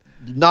 Like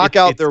knock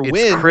out their wind.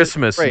 It's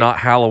Christmas, not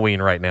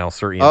Halloween right now,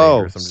 sir.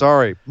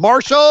 Sorry.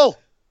 Marshall!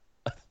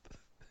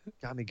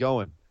 Got me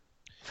going.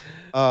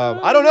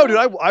 I don't know, dude.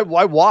 I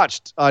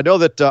watched. I know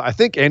that I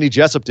think Andy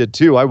Jessup did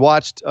too. I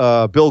watched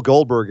Bill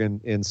Goldberg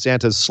in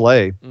Santa's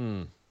Sleigh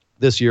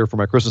this year for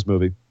my Christmas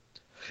movie.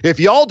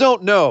 If y'all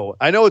don't know,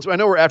 I know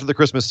we're after the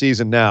Christmas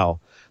season now.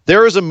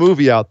 There is a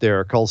movie out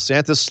there called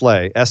Santa's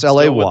Sleigh,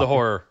 SLAY. With the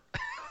horror.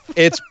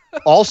 It's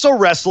also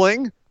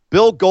wrestling.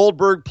 Bill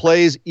Goldberg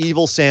plays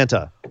evil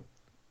Santa,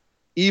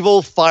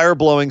 evil fire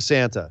blowing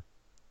Santa.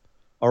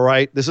 All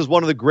right, this is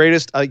one of the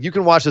greatest. You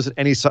can watch this at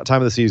any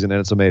time of the season, and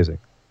it's amazing.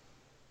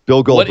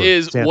 Bill Goldberg.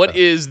 What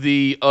is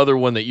the other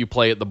one that you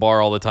play at the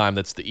bar all the time?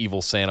 That's the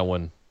evil Santa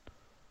one.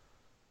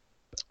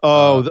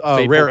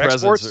 Rare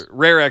Exports.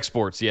 Rare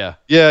Exports, yeah.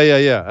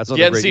 Yeah. That's if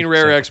you hadn't seen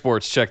Rare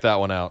Exports, check that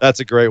one out. That's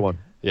a great one.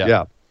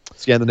 Yeah.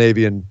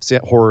 Scandinavian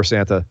horror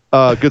Santa.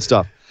 Good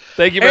stuff.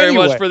 Thank you very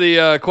much for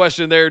the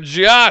question there,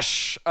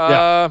 Josh.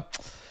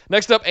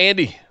 Next up,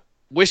 Andy.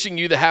 Wishing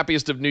you the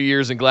happiest of New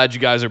Year's and glad you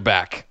guys are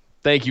back.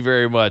 Thank you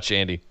very much,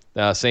 Andy.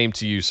 Same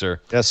to you, sir.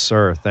 Yes,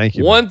 sir. Thank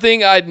you. One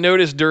thing I'd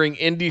noticed during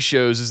indie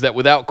shows is that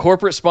without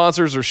corporate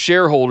sponsors or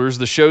shareholders,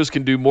 the shows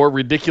can do more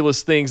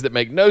ridiculous things that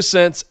make no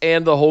sense,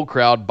 and the whole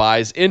crowd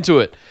buys into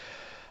it.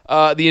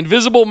 The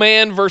Invisible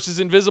Man versus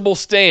Invisible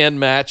Stan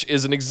match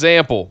is an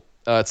example.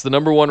 It's the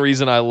number one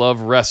reason I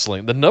love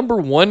wrestling. The number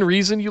one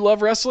reason you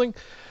love wrestling?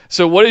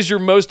 So what is your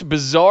most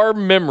bizarre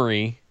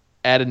memory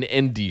at an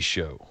indie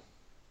show?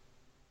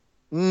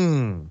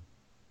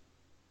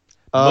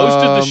 Most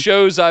of the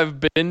shows I've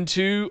been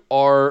to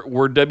were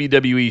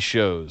WWE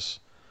shows.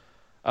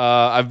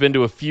 I've been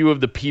to a few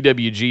of the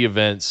PWG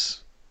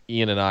events.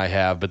 Ian and I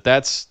have, but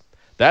that's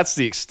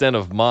the extent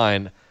of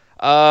mine.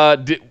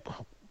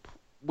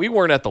 We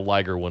weren't at the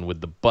Liger one with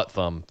the butt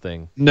thumb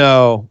thing.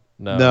 No,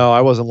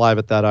 I wasn't live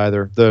at that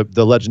either.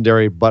 The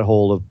legendary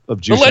butthole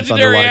of Jushin Thunder Liger. The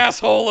legendary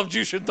asshole of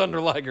Jushin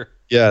Thunder Liger.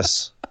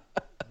 Yes.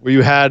 where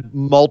you had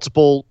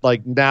multiple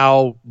like they're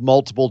all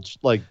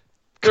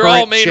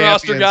current main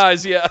roster champions,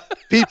 guys. Yeah,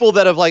 people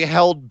that have like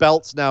held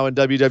belts now in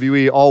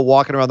WWE, all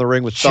walking around the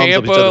ring with thumbs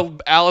up each other. Ciampa,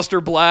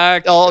 Aleister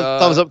Black, All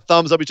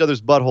thumbs up each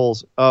other's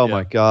buttholes. Oh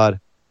my God.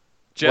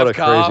 Jeff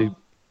Cobb. Crazy,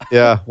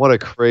 yeah, what a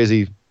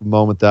crazy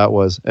moment that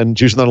was. And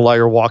Jushin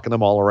Liger walking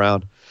them all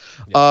around.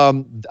 Yeah.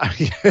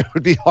 It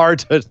would be hard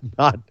to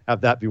not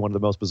have that be one of the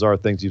most bizarre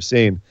things you've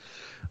seen.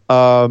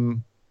 I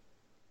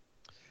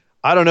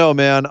don't know,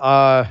 man.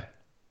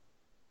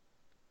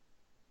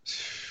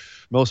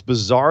 Most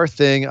bizarre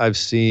thing I've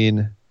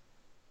seen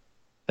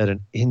at an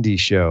indie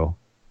show.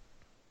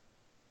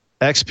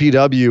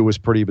 XPW was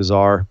pretty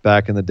bizarre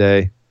back in the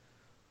day.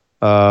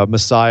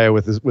 Messiah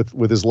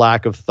with his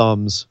lack of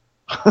thumbs.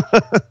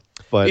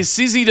 But is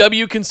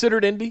CZW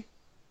considered indie?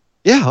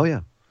 Yeah, oh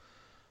yeah.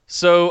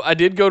 So I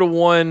did go to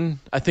one,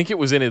 I think it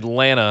was in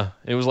Atlanta.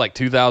 It was like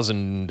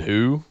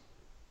 2002,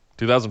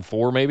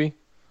 2004 maybe.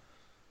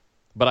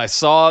 But I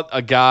saw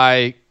a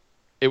guy,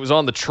 it was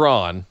on the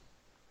Tron,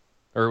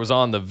 or it was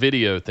on the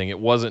video thing. It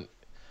wasn't,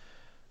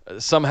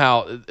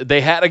 somehow,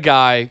 they had a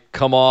guy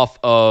come off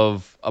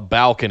of a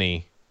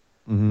balcony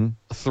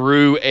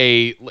through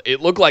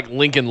it looked like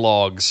Lincoln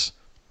Logs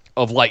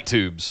of light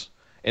tubes.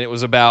 And it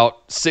was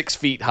about 6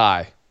 feet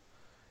high.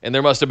 And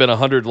there must have been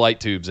 100 light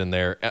tubes in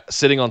there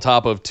sitting on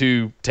top of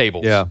 2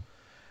 tables. Yeah.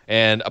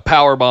 And a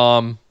power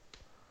bomb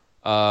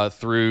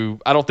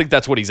through, I don't think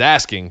that's what he's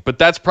asking, but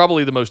that's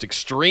probably the most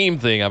extreme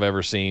thing I've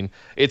ever seen.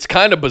 It's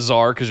kind of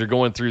bizarre because you're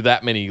going through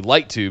that many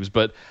light tubes,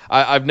 but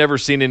I've never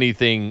seen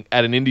anything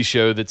at an indie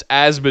show that's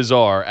as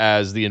bizarre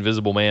as the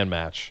Invisible Man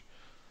match,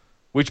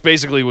 which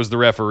basically was the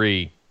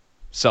referee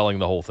selling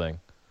the whole thing.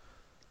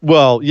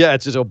 Well, yeah,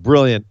 it's just a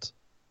brilliant.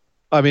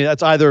 I mean,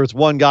 it's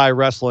one guy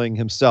wrestling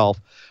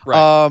himself.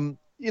 Right.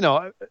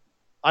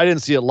 I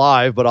didn't see it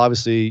live, but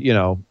obviously,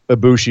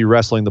 Ibushi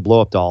wrestling the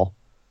blow-up doll,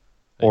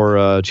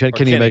 or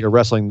Kenny Omega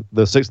wrestling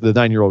the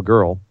 9-year-old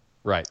girl.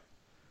 Right.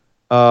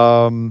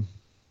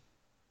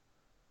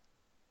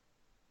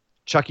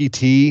 Chuck E.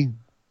 T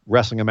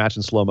wrestling a match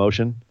in slow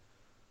motion.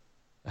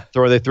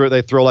 They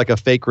throw like a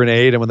fake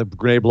grenade, and when the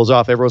grenade blows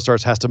off, everyone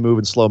has to move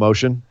in slow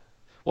motion.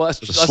 Well,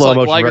 that's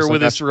like Liger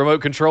with his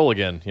remote control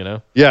again,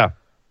 Yeah.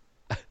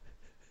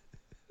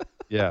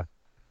 Yeah.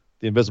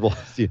 The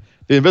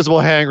invisible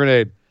hand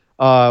grenade.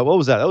 What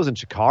was that? That was in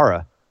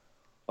Chikara.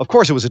 Of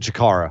course it was in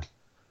Chikara.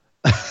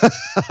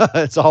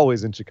 It's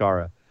always in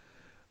Chikara.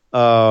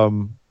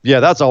 Yeah,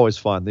 that's always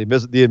fun.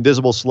 The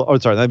invisible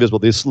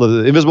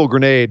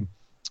grenade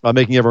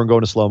making everyone go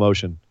into slow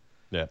motion.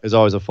 Yeah. Is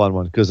always a fun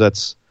one because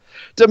that's,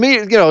 to me,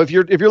 if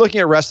you're looking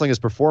at wrestling as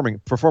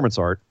performance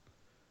art,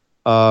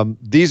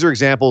 these are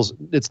examples.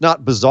 It's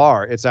not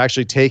bizarre. It's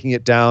actually taking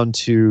it down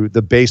to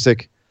the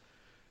basic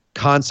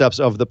concepts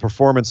of the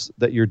performance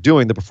that you're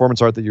doing, the performance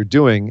art that you're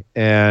doing,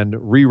 and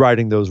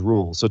rewriting those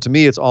rules. So to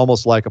me, it's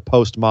almost like a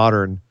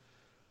postmodern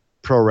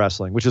pro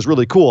wrestling, which is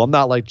really cool. I'm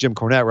not like Jim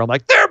Cornette where I'm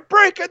like, they're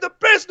breaking the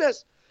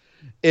business.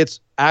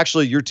 It's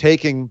actually, you're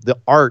taking the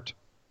art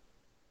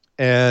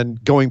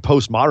and going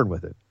postmodern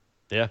with it.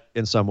 Yeah.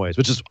 In some ways,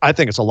 which is, I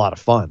think it's a lot of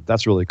fun.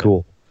 That's really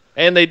cool.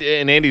 And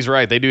Andy's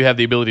right. They do have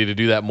the ability to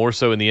do that more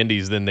so in the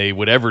indies than they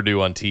would ever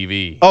do on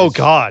TV. Oh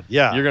God,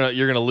 yeah.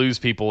 You're gonna lose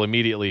people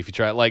immediately if you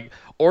try. Like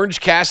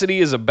Orange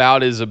Cassidy is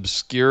about as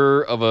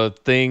obscure of a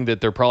thing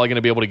that they're probably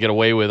gonna be able to get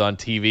away with on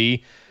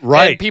TV.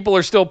 Right. And people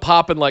are still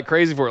popping like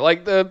crazy for it.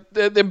 Like the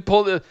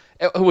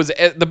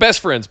Best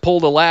Friends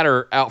pulled a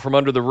ladder out from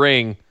under the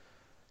ring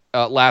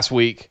last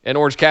week, and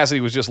Orange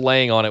Cassidy was just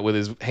laying on it with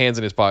his hands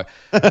in his pocket.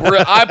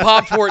 I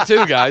popped for it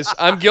too, guys.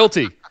 I'm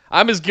guilty.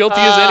 I'm as guilty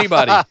as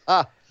anybody.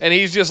 And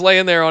he's just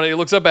laying there on it. He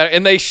looks up at it,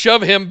 and they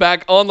shove him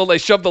back on they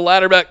shove the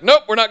ladder back.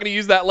 Nope, we're not going to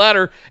use that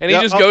ladder. And he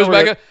just goes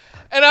back up.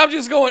 And I'm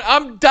just going,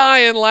 I'm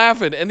dying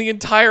laughing. And the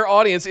entire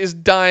audience is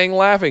dying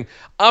laughing.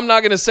 I'm not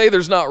going to say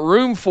there's not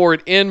room for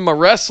it in my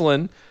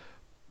wrestling.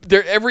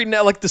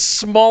 Like the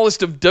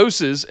smallest of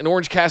doses, and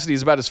Orange Cassidy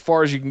is about as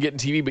far as you can get in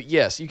TV. But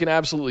yes, you can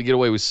absolutely get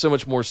away with so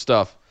much more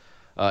stuff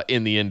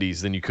in the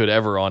indies than you could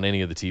ever on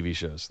any of the TV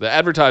shows. The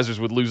advertisers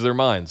would lose their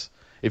minds.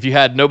 If you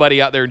had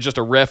nobody out there and just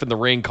a ref in the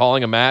ring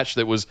calling a match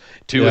that was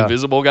two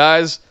invisible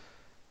guys,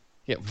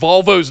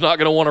 Volvo's not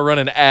going to want to run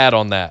an ad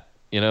on that,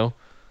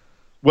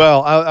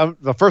 Well,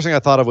 the first thing I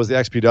thought of was the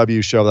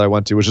XPW show that I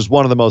went to, which is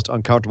one of the most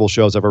uncomfortable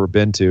shows I've ever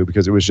been to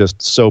because it was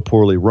just so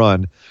poorly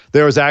run.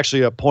 There was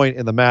actually a point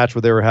in the match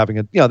where they were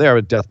having they were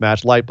a death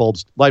match. Light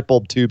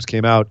bulb tubes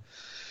came out,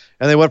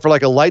 and they went for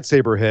like a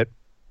lightsaber hit,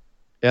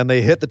 and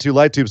they hit the 2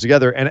 light tubes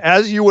together. And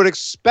as you would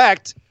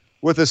expect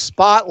with a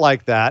spot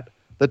like that,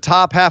 the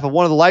top half of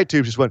one of the light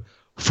tubes just went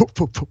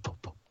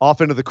off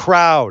into the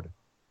crowd.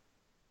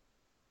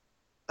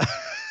 It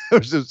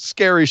was a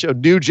scary show.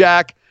 New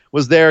Jack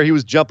was there. He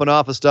was jumping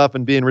off of stuff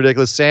and being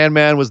ridiculous.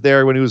 Sandman was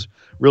there when he was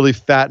really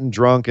fat and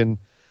drunk, and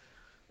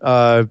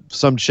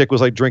some chick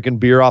was like drinking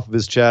beer off of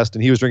his chest,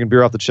 and he was drinking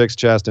beer off the chick's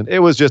chest, and it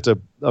was just a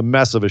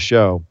mess of a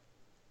show.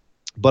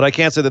 But I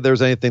can't say that there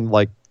was anything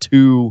like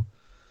too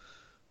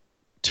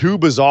too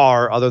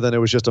bizarre other than it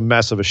was just a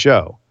mess of a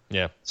show.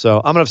 Yeah.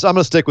 So I'm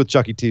gonna stick with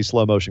Chuck E. T.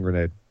 Slow motion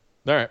grenade.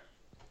 All right.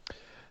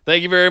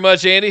 Thank you very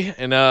much, Andy.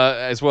 And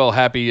as well,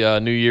 happy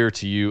New Year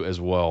to you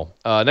as well.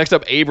 Next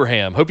up,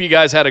 Abraham. Hope you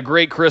guys had a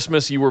great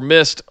Christmas. You were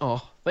missed.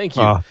 Oh, thank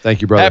you.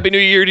 Thank you, brother. Happy New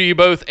Year to you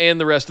both and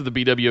the rest of the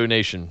BWO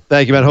Nation.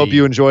 Thank you, man. Hope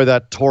you enjoy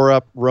that tore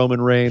up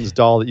Roman Reigns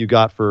doll that you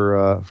got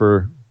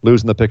for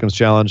losing the Pick'ems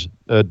challenge.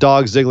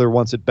 Dog Ziggler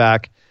wants it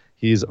back.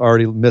 He's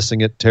already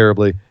missing it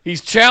terribly.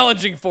 He's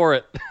challenging for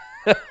it.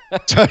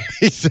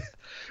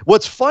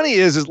 What's funny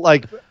is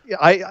like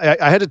I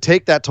had to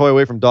take that toy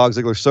away from Dog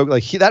Ziggler. So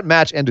like that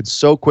match ended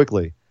so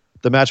quickly.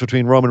 The match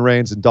between Roman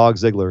Reigns and Dog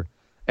Ziggler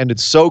ended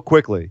so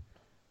quickly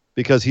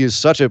because he is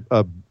such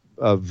a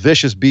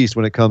vicious beast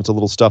when it comes to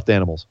little stuffed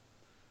animals.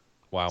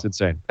 Wow, it's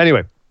insane.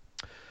 Anyway,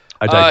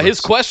 his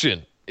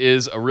question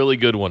is a really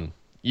good one.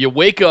 You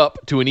wake up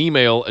to an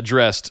email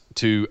addressed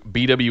to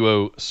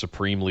BWO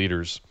Supreme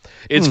Leaders.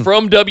 It's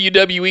from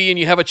WWE, and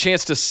you have a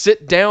chance to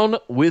sit down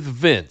with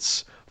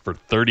Vince for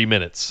 30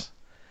 minutes.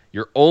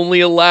 You're only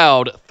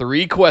allowed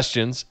 3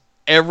 questions.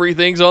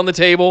 Everything's on the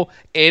table.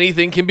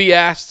 Anything can be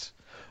asked.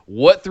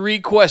 What 3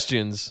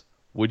 questions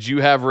would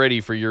you have ready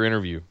for your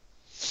interview?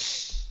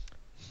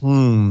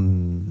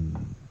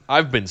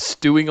 I've been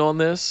stewing on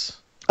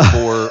this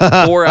for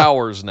 4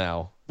 hours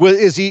now. Well,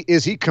 is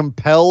he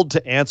compelled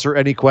to answer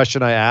any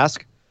question I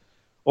ask?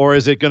 Or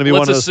is it going to be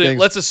one of those things?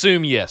 Let's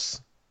assume yes.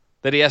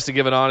 That he has to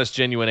give an honest,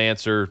 genuine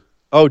answer.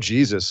 Oh,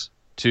 Jesus.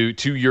 To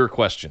your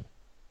question.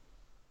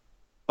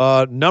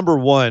 Number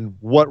 1,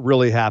 what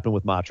really happened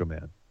with Macho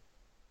Man?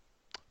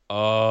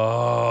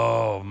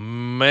 Oh,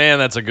 man,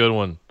 that's a good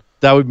one.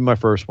 That would be my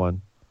first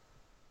one.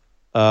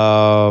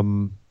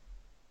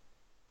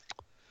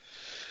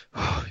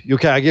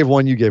 Okay, I gave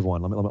one. You gave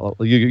one.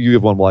 You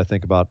give one while I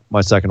think about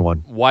my second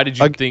one. Why did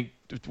you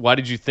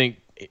think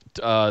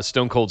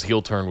Stone Cold's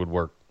heel turn would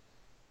work?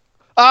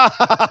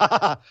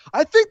 I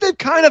think they've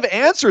kind of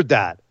answered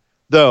that,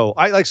 though.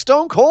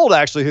 Stone Cold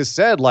actually has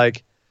said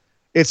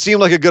it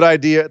seemed like a good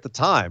idea at the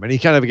time, and he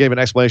kind of gave an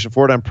explanation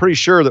for it. I'm pretty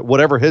sure that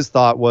whatever his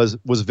thought was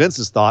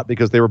Vince's thought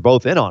because they were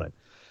both in on it,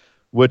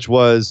 which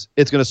was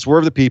it's going to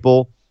swerve the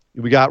people.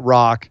 We got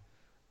Rock.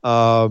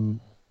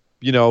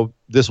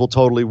 This will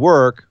totally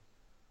work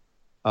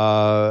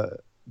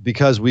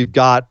because we've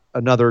got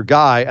another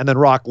guy. And then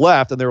Rock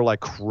left, and they were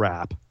like,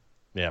 crap.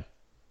 Yeah.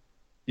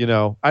 You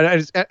know how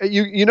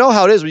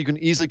it is when you can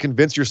easily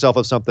convince yourself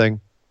of something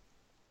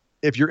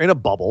if you're in a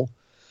bubble.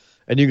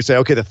 And you can say,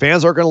 okay, the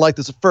fans aren't going to like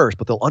this at first,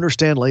 but they'll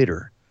understand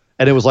later.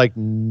 And it was like,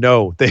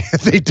 no, they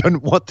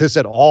didn't want this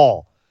at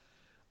all.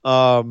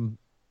 And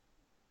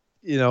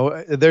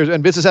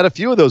Vince has had a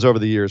few of those over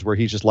the years where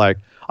he's just like,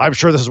 I'm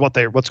sure this is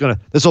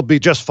this will be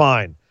just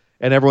fine.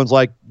 And everyone's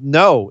like,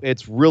 no,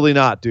 it's really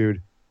not,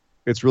 dude.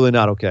 It's really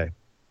not okay.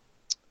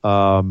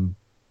 Yeah,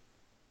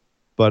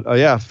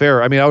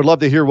 fair. I mean, I would love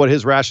to hear what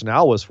his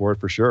rationale was for it,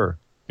 for sure.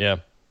 Yeah.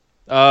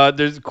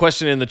 There's a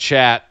question in the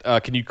chat.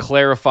 Can you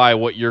clarify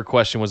what your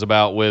question was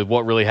about with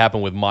what really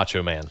happened with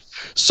Macho Man?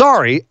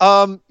 Sorry.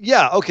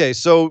 Yeah. Okay.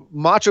 So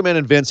Macho Man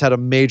and Vince had a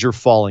major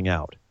falling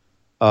out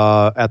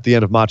at the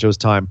end of Macho's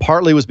time.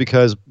 Partly was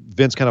because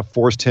Vince kind of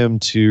forced him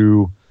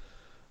to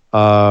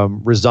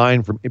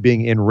resign from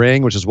being in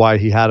ring, which is why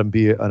he had him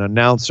be an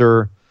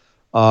announcer.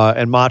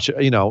 And Macho,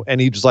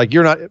 and he was like,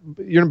 you're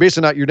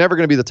never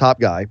going to be the top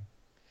guy.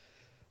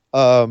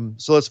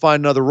 So let's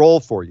find another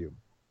role for you.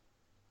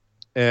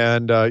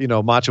 And,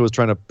 Macho was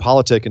trying to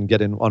politic and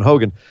get in on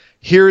Hogan.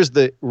 Here's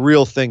the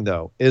real thing,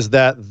 though, is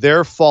that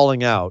their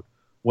falling out,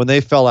 when they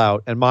fell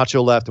out and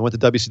Macho left and went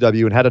to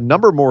WCW and had a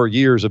number more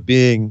years of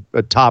being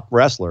a top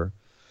wrestler,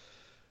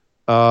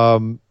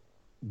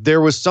 there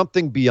was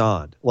something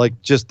beyond,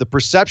 like just the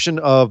perception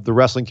of the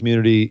wrestling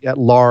community at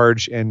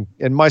large and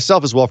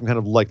myself as well from kind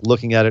of like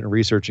looking at it and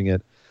researching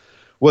it,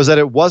 was that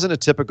it wasn't a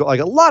typical, like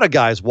a lot of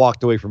guys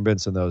walked away from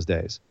Vince in those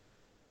days.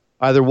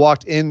 Either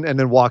walked in and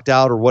then walked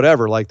out or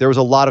whatever. Like there was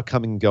a lot of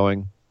coming and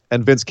going,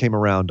 and Vince came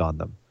around on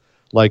them.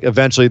 Like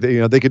eventually,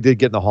 they could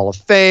get in the Hall of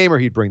Fame or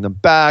he'd bring them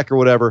back or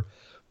whatever.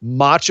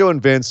 Macho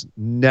and Vince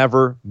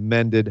never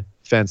mended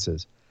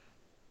fences,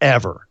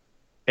 ever.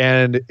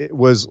 And it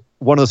was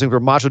one of those things where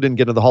Macho didn't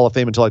get into the Hall of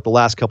Fame until like the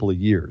last couple of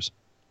years.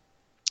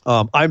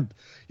 Y'all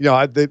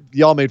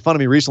made fun of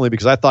me recently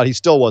because I thought he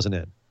still wasn't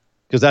in,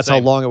 because that's how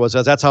long it was.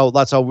 That's how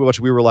much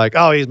we were like,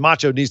 oh,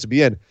 Macho needs to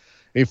be in.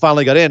 And he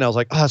finally got in. I was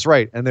like, oh, that's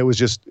right. And it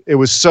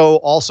was so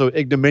also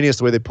ignominious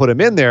the way they put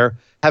him in there,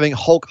 having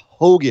Hulk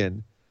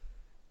Hogan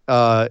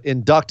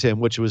induct him,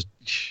 which was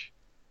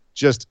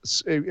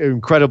just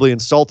incredibly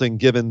insulting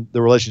given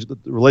the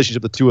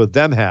relationship the two of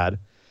them had.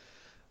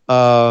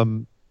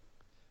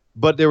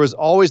 But there was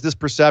always this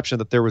perception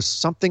that there was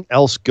something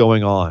else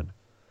going on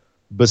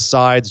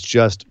besides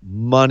just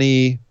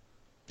money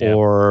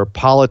or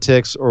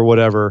politics or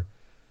whatever.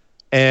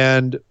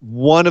 And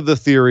one of the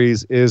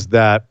theories is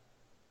that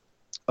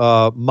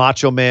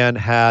Macho Man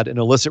had an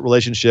illicit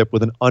relationship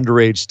with an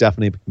underage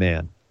Stephanie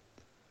McMahon,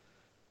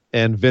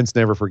 and Vince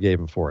never forgave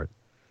him for it.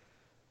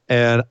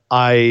 And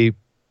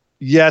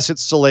yes,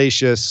 it's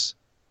salacious,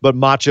 but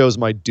Macho's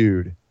my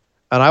dude.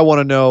 And I want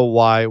to know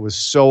why it was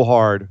so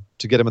hard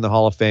to get him in the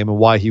Hall of Fame and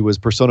why he was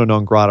persona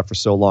non grata for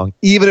so long.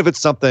 Even if it's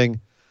something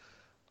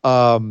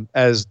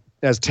as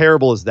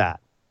terrible as that,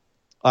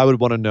 I would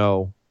want to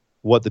know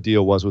what the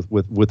deal was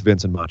with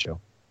Vince and Macho.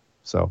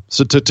 So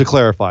to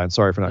clarify, and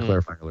sorry for not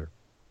clarifying earlier.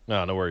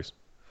 No worries.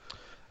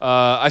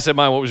 I said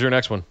mine. What was your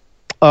next one?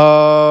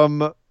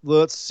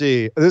 Let's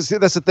see. That's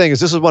the thing.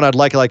 This is one I'd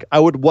like I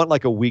would want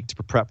like a week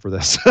to prep for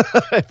this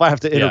if I have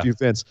to interview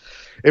Vince.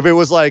 If it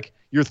was like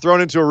you're thrown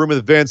into a room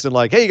with Vince and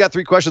like, hey, you got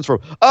 3 questions for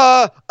him.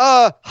 Hi,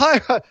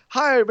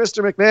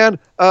 Mr. McMahon.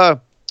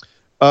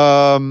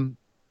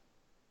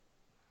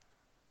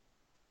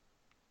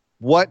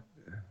 What?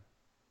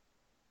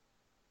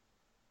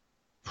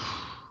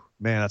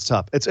 Man, that's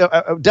tough. It's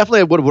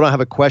definitely I would have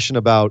a question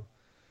about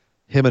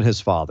him and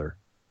his father.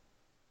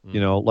 You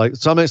know, like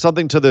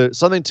something to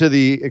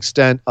the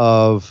extent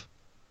of,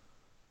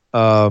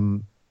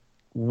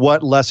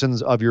 what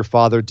lessons of your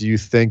father do you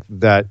think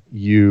that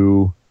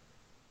you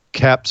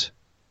kept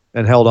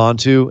and held on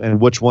to, and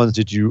which ones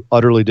did you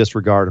utterly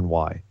disregard and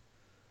why?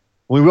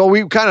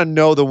 We kind of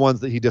know the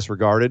ones that he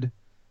disregarded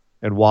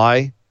and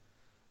why.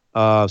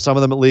 Some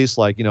of them at least,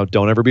 like, you know,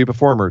 don't ever be a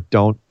performer,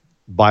 don't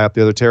buy up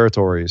the other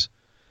territories.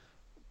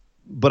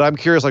 But I'm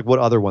curious, like, what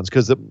other ones?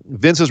 Because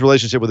Vince's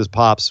relationship with his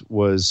pops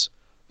was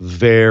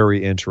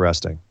very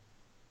interesting.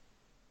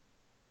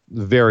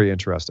 Very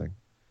interesting.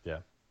 Yeah.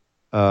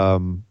 I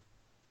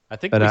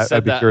think we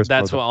said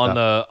that's what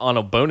on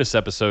a bonus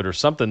episode or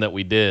something that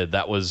we did.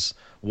 That was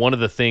one of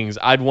the things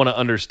I'd want to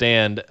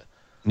understand.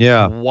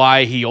 Yeah.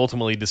 Why he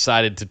ultimately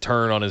decided to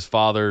turn on his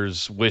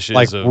father's wishes.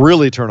 Like of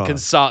really turn on him.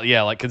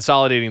 Yeah, like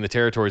consolidating the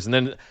territories. And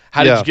then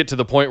how did you get to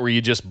the point where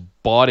you just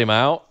bought him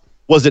out?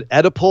 Was it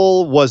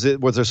Oedipal?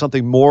 Was there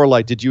something more?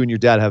 Like, did you and your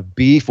dad have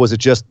beef? Was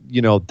it just,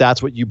 you know,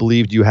 that's what you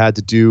believed you had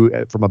to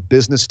do from a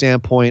business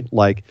standpoint?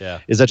 Like,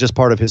 is that just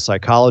part of his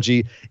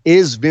psychology?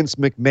 Is Vince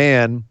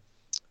McMahon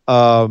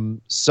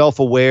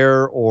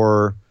self-aware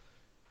or,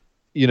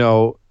 you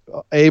know,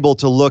 able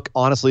to look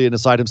honestly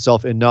inside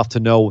himself enough to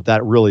know what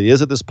that really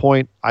is at this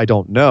point? I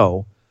don't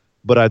know,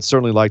 but I'd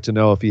certainly like to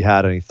know if he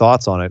had any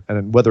thoughts on it,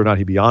 and whether or not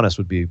he'd be honest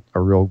would be a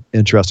real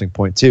interesting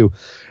point too.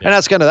 Yeah.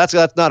 And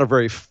that's not a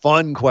very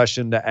fun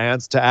question to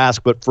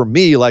ask, but for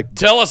me, like,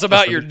 tell us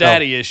about your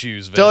daddy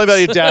issues, Vince. Tell me about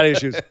your daddy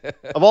issues.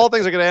 Of all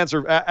things I could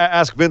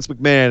ask Vince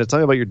McMahon, tell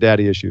me about your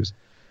daddy issues.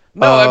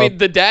 No, I mean,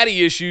 the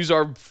daddy issues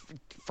are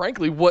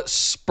frankly what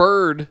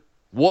spurred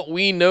what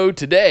we know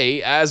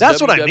today as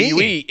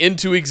WWE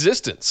into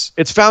existence.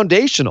 It's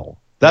foundational.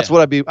 That's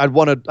what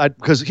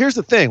because here's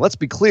the thing. Let's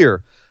be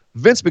clear.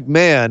 Vince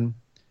McMahon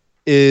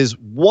is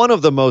one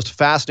of the most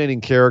fascinating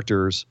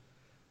characters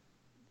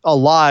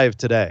alive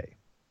today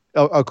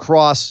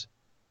across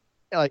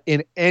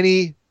in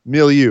any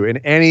milieu, in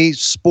any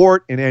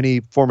sport, in any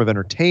form of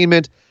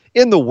entertainment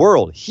in the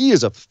world. He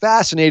is a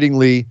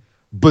fascinatingly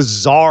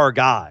bizarre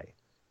guy.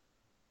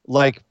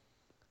 Like,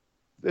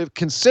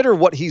 consider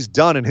what he's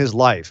done in his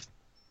life,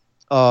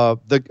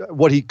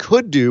 what he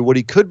could do, what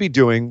he could be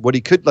doing,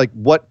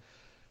 what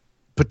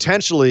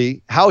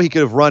potentially how he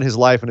could have run his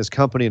life and his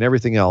company and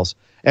everything else,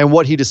 and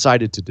what he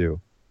decided to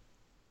do.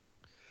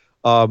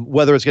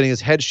 Whether it's getting his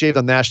head shaved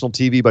on national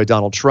TV by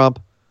Donald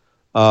Trump,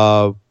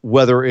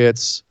 whether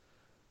it's,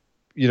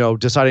 you know,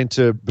 deciding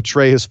to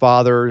betray his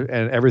father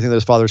and everything that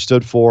his father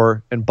stood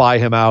for and buy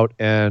him out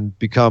and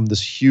become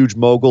this huge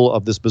mogul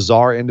of this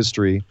bizarre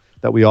industry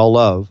that we all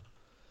love.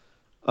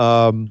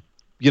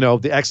 You know,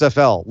 the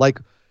XFL, like,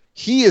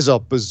 he is a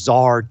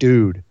bizarre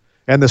dude.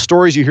 And the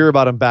stories you hear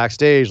about him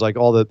backstage, like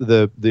all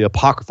the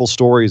apocryphal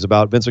stories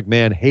about Vince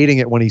McMahon hating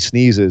it when he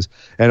sneezes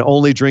and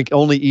only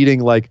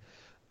eating like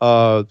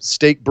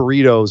steak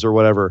burritos or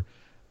whatever.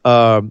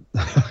 The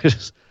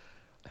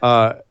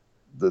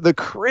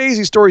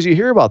crazy stories you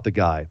hear about the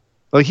guy.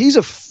 Like, he's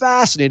a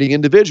fascinating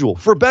individual,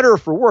 for better or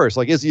for worse.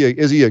 Like, is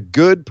he a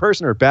good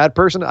person or a bad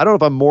person? I don't know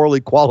if I'm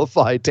morally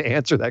qualified to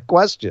answer that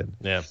question.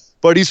 Yeah.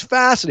 But he's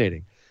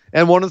fascinating.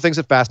 And one of the things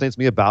that fascinates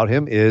me about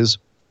him is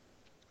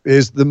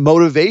the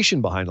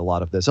motivation behind a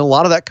lot of this. And a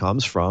lot of that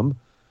comes from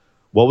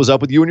what was up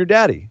with you and your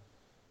daddy.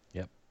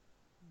 Yep.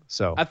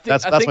 So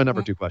that's my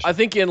number 2 question. I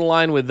think in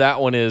line with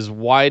that one is,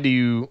 why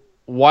do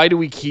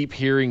we keep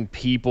hearing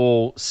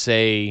people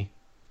say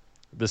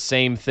the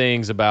same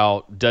things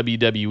about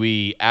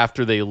WWE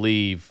after they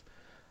leave?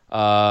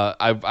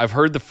 I've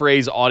heard the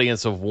phrase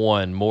 "audience of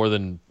one"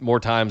 more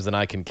times than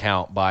I can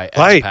count by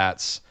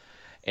expats.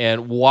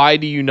 And why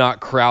do you not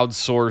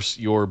crowdsource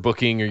your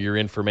booking or your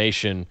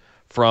information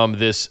from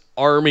this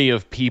army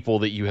of people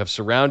that you have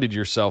surrounded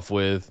yourself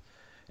with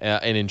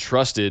and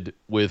entrusted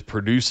with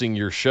producing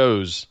your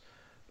shows,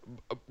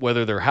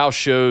 whether they're house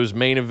shows,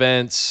 main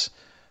events,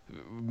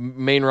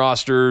 main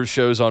roster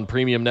shows on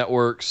premium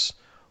networks,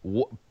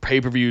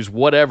 pay-per-views,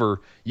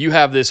 whatever? You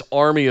have this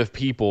army of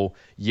people,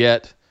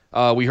 yet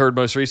we heard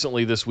most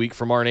recently this week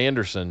from Arn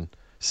Anderson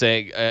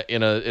saying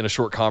in a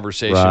short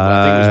conversation,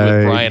 I think it was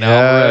with Brian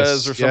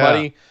Alvarez or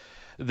somebody,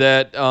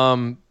 that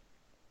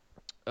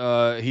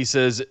he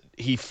says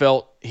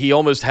he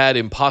almost had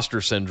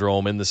imposter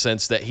syndrome in the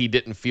sense that he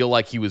didn't feel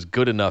like he was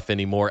good enough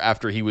anymore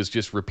after he was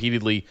just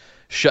repeatedly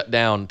shut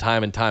down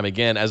time and time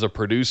again as a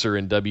producer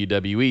in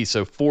WWE.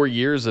 So 4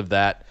 years of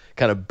that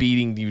kind of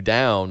beating you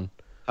down.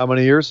 How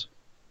many years?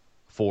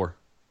 4.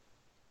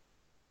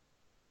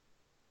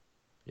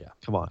 Yeah.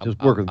 Come on. Just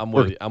work. I'm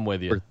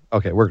with you.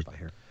 Okay, we're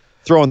here.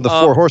 Throwing the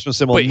 4 horsemen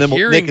symbol. But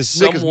Nick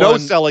is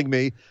no-selling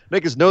me.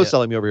 Nick is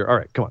no-selling me over here. All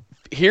right, come on.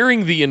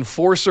 Hearing the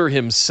enforcer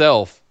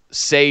himself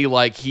say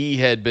like he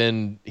had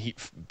been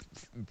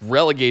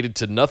relegated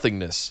to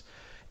nothingness,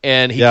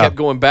 and he kept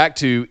going back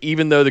to,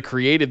 even though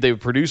the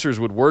producers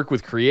would work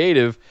with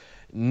creative,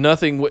 none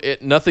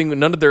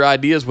of their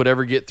ideas would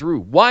ever get through.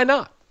 Why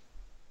not?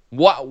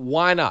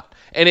 Why not?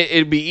 And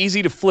it'd be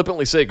easy to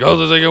flippantly say,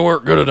 "Oh, they can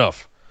work good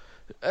enough."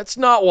 That's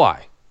not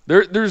why.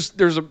 There's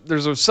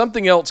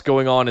something else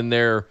going on in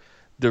there.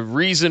 The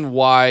reason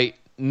why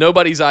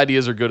nobody's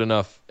ideas are good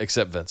enough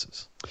except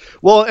Vince's.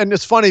 Well, and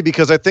it's funny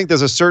because I think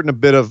there's a certain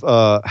bit of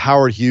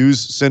Howard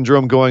Hughes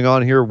syndrome going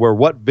on here, where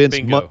what Vince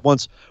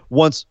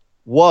once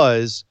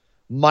was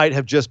might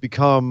have just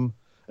become.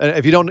 And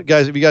if you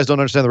guys don't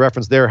understand the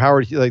reference there,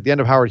 like the end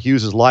of Howard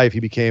Hughes' life,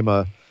 he became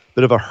a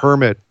bit of a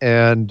hermit,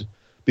 and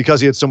because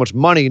he had so much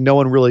money, no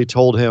one really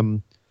told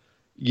him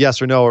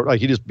yes or no, or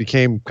like he just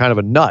became kind of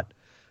a nut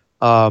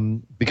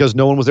because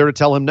no one was there to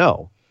tell him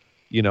no,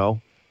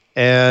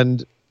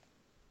 and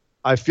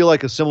I feel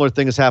like a similar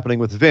thing is happening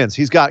with Vince.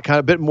 He's got kind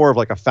of a bit more of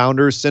like a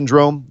founder's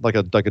syndrome, like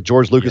a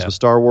George Lucas with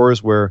Star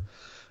Wars, where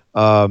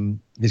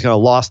he's kind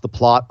of lost the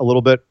plot a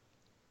little bit.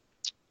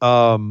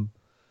 And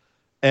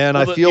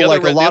I feel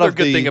like a lot of the other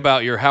good thing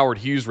about your Howard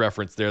Hughes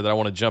reference there that I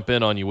want to jump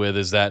in on you with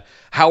is that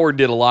Howard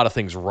did a lot of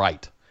things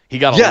right. He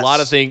got a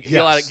lot of things. He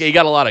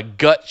got a lot of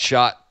gut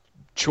shot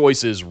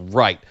choices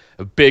right.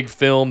 A big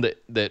film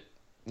that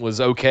was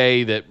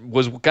okay, that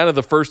was kind of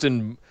the first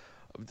in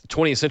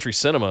 20th century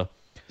cinema.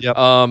 Yep.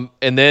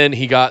 And then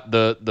he got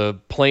the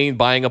plane,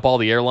 buying up all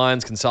the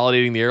airlines,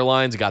 consolidating the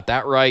airlines, got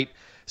that right.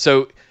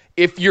 So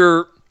if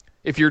you're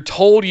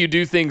told you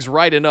do things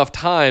right enough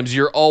times,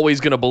 you're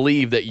always going to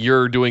believe that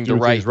you're doing the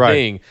right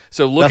thing.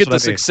 So look at the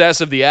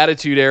success of the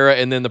Attitude Era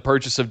and then the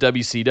purchase of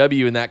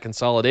WCW and that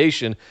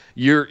consolidation.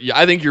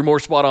 I think you're more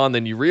spot on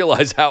than you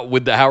realize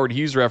with the Howard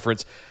Hughes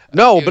reference.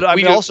 No, but I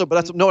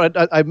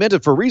meant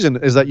it for a reason,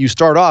 is that you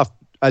start off,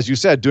 as you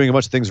said, doing a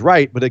bunch of things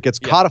right, but it gets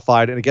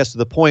codified and it gets to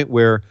the point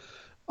where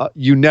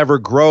you never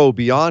grow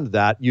beyond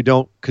that. You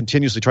don't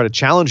continuously try to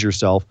challenge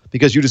yourself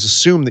because you just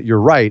assume that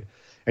you're right,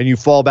 and you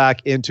fall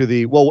back into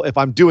the, well, if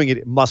I'm doing it,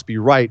 it must be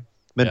right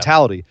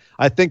mentality.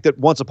 Yeah. I think that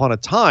once upon a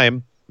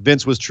time,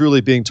 Vince was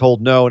truly being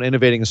told no and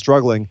innovating and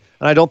struggling,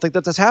 and I don't think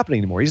that's happening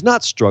anymore. He's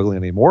not struggling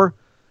anymore.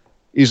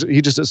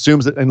 He just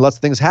assumes that and lets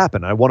things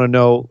happen. I want to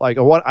know,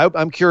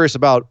 I'm curious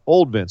about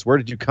old Vince. Where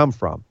did you come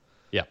from?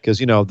 Yeah,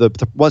 because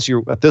once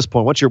you're at this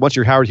point, once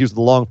you're Howard Hughes with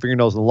the long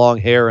fingernails and the long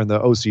hair and the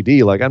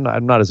OCD, like I'm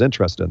not as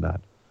interested in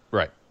that.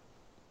 Right.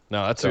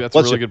 No, that's a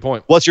really good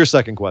point. What's your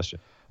second question?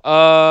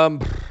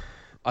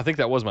 I think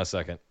that was my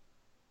second.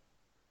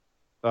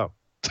 Oh.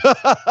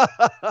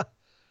 I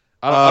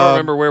don't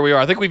remember where we are.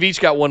 I think we've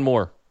each got one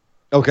more.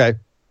 Okay.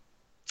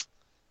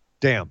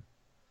 Damn.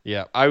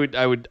 Yeah, I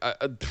would.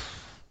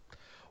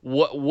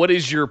 What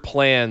is your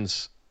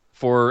plans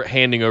for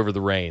handing over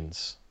the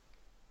reins?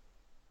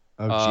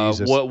 Oh,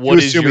 Jesus. What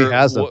is he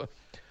has them?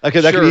 Okay,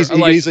 that could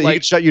easily he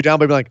could shut you down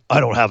by being like, I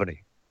don't have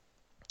any.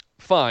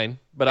 Fine,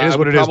 but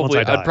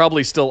I'd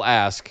probably still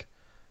ask.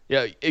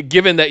 Yeah,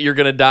 given that you're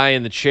going to die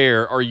in the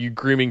chair, are you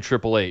grooming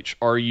Triple H?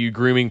 Are you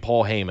grooming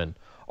Paul Heyman?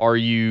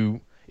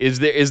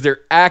 Is there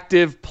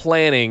active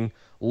planning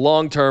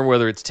long term,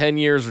 whether it's 10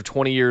 years or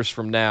 20 years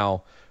from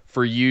now,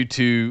 for you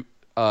to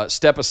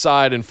step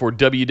aside and for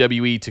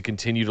WWE to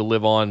continue to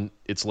live on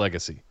its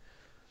legacy?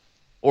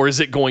 Or is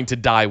it going to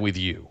die with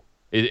you?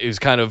 It is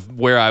kind of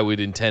where I would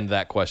intend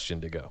that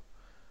question to go.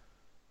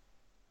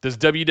 Does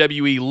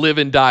WWE live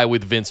and die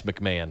with Vince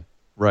McMahon?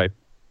 Right.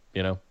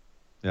 Yeah.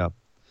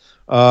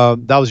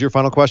 That was your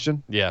final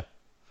question? Yeah.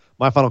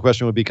 My final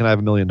question would be, can I have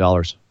 $1 million?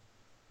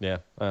 Yeah.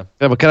 Can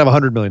I have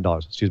 $100 million?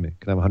 Excuse me.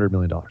 Can I have $100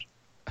 million?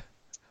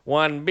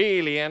 $1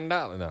 billion.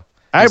 No.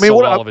 I mean,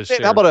 how about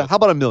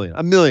 $1 million?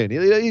 $1 million.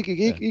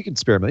 You can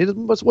spare $1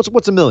 million. What's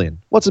 $1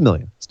 million? What's $1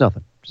 million? It's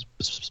nothing.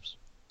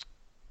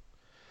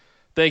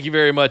 Thank you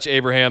very much,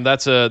 Abraham.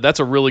 That's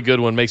a really good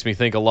one. Makes me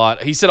think a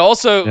lot. He said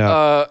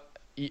also,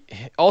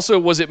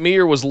 was it me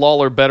or was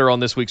Lawler better on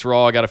this week's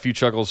Raw? I got a few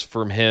chuckles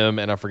from him,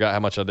 and I forgot how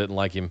much I didn't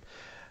like him.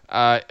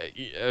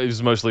 It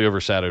was mostly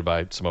overshadowed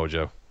by Samoa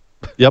Joe.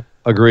 Yep,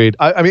 agreed.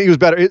 I mean, he was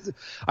better.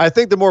 I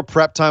think the more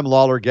prep time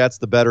Lawler gets,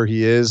 the better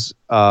he is.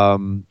 I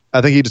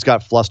think he just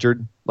got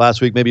flustered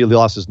last week. Maybe he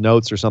lost his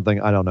notes or something.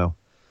 I don't know.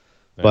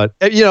 Yeah. But,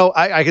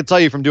 I can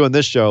tell you from doing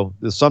this show,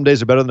 some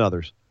days are better than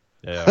others.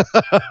 Yeah.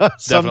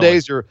 some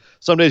days you're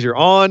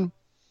on,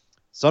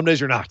 some days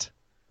you're not.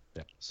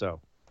 Yeah.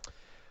 So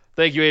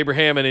thank you,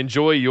 Abraham, and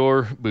enjoy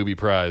your booby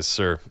prize,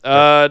 sir.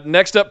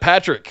 Next up,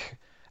 Patrick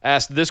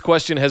asked, this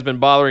question has been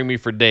bothering me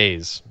for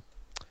days.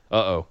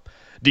 Uh-oh.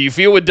 Do you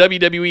feel with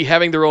WWE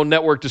having their own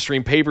network to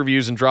stream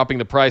pay-per-views and dropping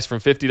the price from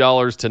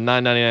 $50 to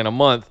 $9.99 a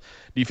month,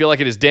 do you feel like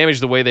it has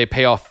damaged the way they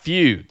pay off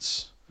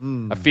feuds?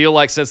 I feel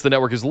like since the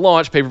network is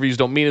launched, pay-per-views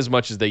don't mean as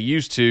much as they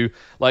used to.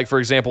 Like, for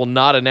example,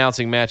 not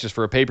announcing matches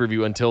for a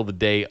pay-per-view until the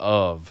day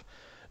of.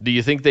 Do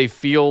you think they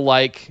feel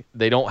like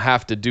they don't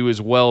have to do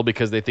as well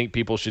because they think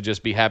people should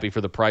just be happy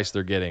for the price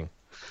they're getting?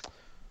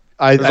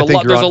 There's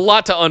a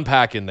lot to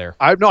unpack in there.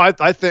 I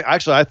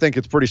think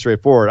it's pretty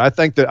straightforward. I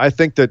think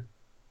that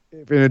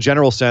in a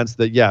general sense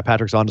that, yeah,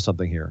 Patrick's onto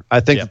something here. I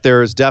think that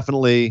there is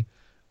definitely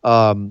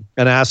an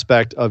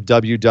aspect of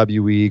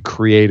WWE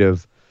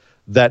creative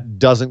that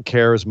doesn't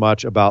care as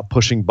much about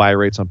pushing buy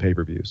rates on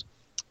pay-per-views.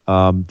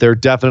 There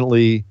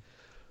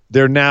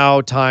are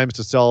now times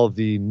to sell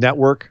the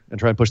network and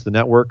try and push the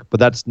network, but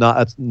that's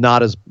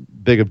not as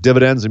big of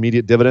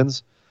immediate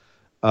dividends.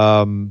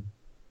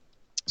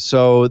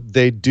 So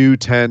they do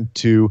tend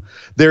to,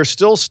 they're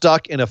still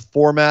stuck in a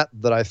format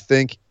that I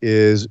think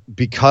is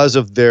because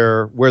of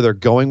where they're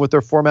going with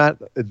their format.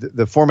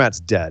 The format's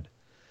dead.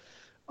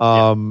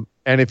 And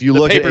if you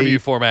look at pay-per-view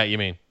format, you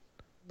mean?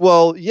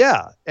 Well,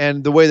 yeah.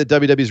 And the way that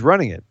WWE's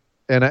running it.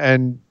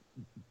 And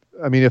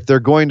I mean, if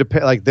they're going to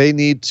pay, like, they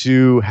need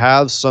to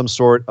have some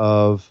sort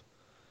of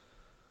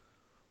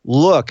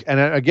look. And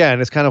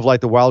again, it's kind of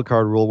like the wild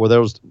card rule where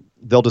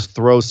they'll just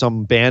throw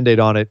some Band-Aid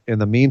on it in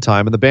the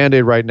meantime. And the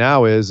Band-Aid right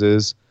now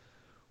is,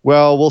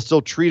 well, we'll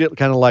still treat it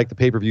kind of like the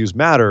pay-per-views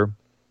matter.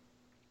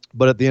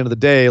 But at the end of the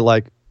day,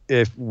 like,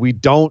 if we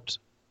don't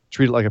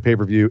treat it like a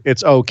pay-per-view,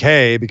 it's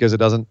okay because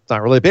it's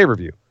not really a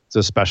pay-per-view. It's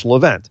a special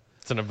event.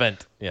 It's an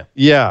event. Yeah.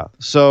 Yeah.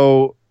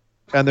 So,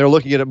 and they're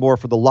looking at it more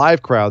for the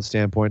live crowd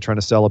standpoint, trying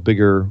to sell a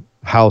bigger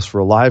house for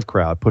a live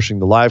crowd, pushing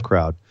the live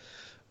crowd.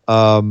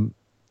 And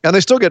they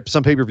still get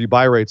some pay-per-view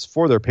buy rates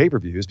for their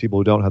pay-per-views, people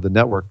who don't have the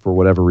network for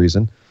whatever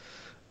reason,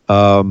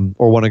 or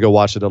want to go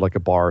watch it at like a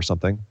bar or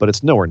something. But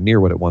it's nowhere near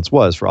what it once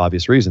was for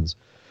obvious reasons.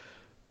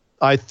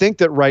 I think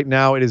that right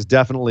now it is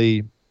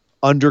definitely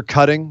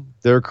undercutting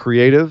their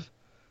creative,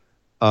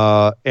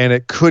 and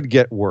it could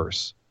get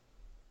worse.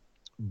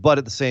 But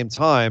at the same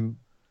time,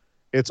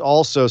 it's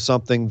also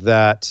something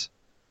that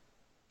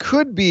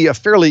could be a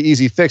fairly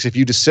easy fix if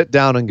you just sit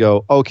down and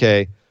go,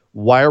 okay,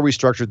 why are we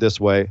structured this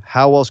way?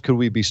 How else could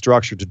we be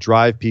structured to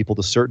drive people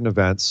to certain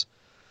events?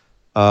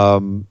 I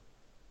don't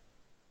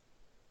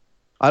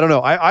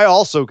know.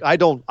 I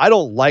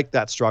don't like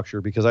that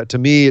structure because to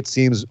me it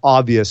seems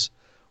obvious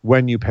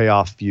when you pay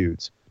off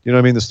feuds. You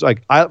know what I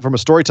mean? From a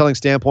storytelling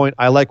standpoint,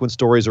 I like when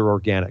stories are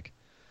organic.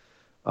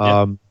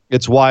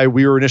 It's why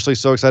we were initially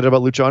so excited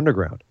about Lucha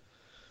Underground.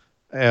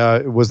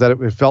 Was that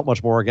it felt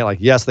much more organic.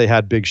 Like, yes, they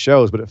had big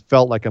shows, but it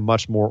felt like a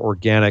much more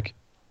organic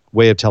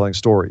way of telling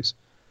stories.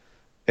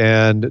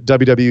 And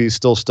WWE is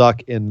still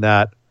stuck in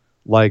that,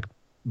 like,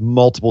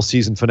 multiple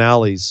season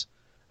finales,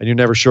 and you're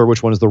never sure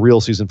which one is the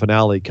real season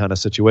finale kind of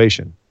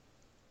situation.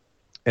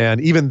 And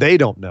even they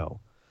don't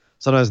know.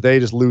 Sometimes they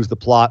just lose the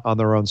plot on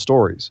their own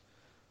stories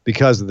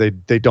because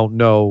they don't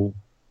know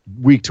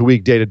week to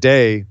week, day to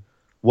day,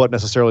 what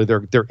necessarily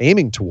they're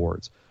aiming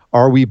towards.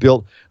 Are we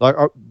built?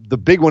 The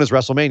big one is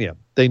WrestleMania.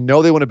 They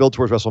know they want to build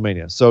towards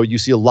WrestleMania. So you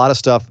see a lot of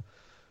stuff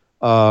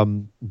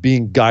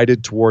being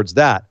guided towards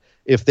that.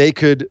 If they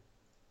could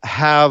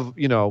have,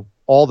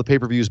 all the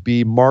pay-per-views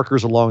be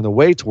markers along the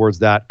way towards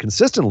that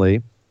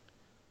consistently,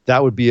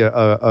 that would be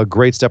a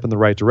great step in the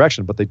right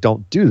direction. But they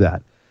don't do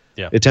that.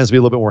 Yeah. It tends to be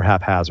a little bit more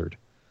haphazard.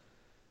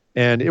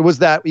 And it was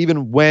that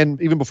even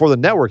before the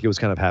network, it was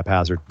kind of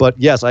haphazard. But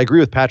yes, I agree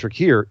with Patrick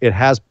here. It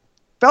has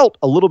felt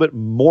a little bit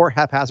more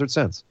haphazard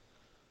since.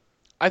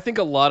 I think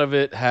a lot of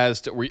it has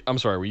to. I'm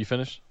sorry, were you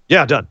finished?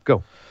 Yeah, done.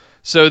 Go.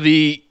 So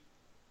the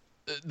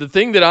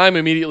thing that I'm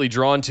immediately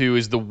drawn to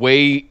is the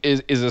way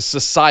is a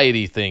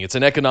society thing. It's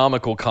an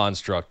economical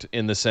construct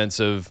in the sense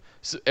of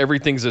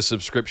everything's a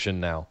subscription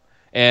now,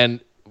 and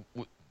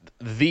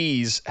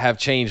these have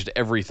changed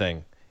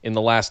everything in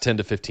the last 10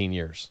 to 15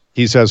 years.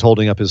 He says,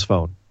 holding up his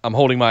phone. I'm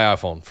holding my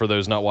iPhone for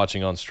those not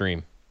watching on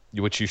stream,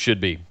 which you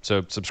should be.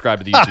 So subscribe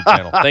to the YouTube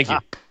channel. Thank you.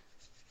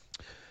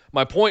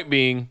 My point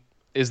being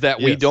is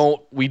that we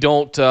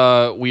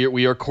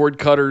are cord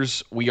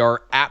cutters. We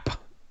are app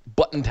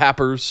button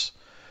tappers.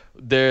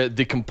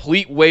 The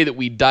complete way that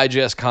we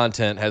digest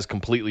content has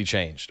completely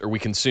changed, or we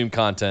consume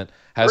content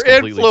has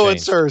completely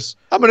changed. Influencers.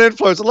 I'm an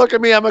influencer. Look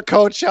at me. I'm a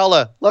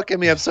Coachella. Look at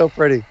me. I'm so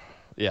pretty.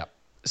 Yeah.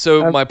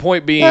 So my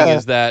point being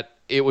is that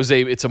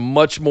it's a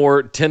much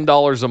more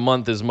 $10 a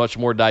month is much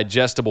more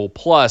digestible.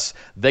 Plus,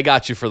 they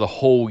got you for the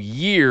whole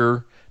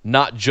year,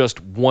 not just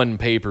one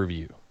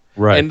pay-per-view.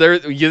 Right. And they're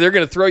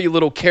going to throw you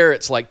little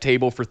carrots like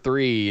Table for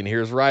 3 and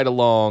Here's Ride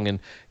Along and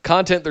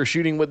content they're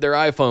shooting with their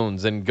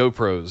iPhones and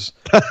GoPros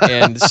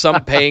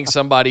and paying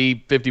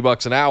somebody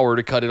 $50 an hour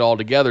to cut it all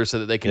together so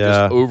that they can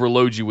just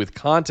overload you with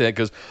content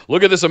because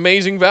look at this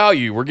amazing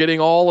value. We're getting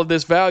all of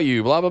this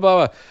value, blah, blah,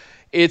 blah, blah.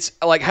 It's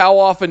like how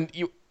often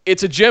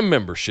it's a gym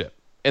membership.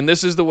 And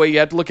this is the way you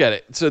have to look at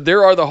it. So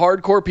there are the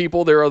hardcore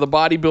people, there are the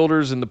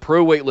bodybuilders and the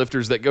pro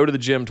weightlifters that go to the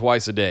gym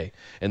twice a day,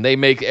 and they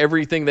make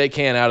everything they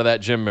can out of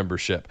that gym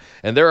membership.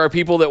 And there are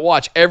people that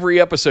watch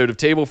every episode of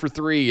Table for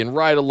Three and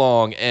Ride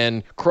Along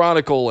and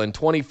Chronicle and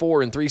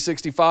 24 and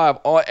 365,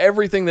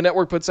 everything the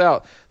network puts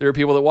out. There are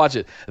people that watch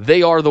it.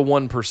 They are the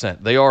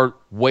 1%. They are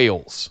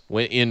whales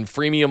in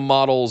freemium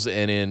models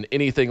and in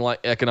anything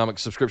like economic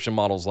subscription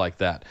models like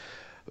that.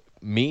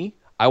 Me,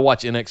 I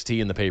watch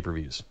NXT and the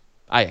pay-per-views.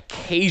 I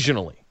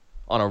occasionally,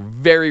 on a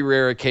very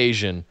rare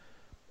occasion,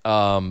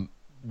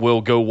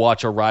 will go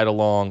watch a Ride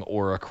Along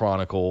or a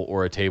Chronicle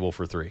or a Table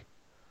for Three.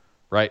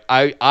 Right?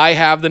 I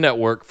have the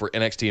network for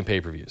NXT and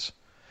pay-per-views.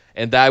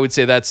 And I would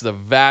say that's the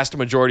vast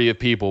majority of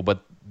people,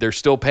 but they're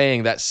still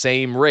paying that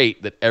same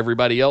rate that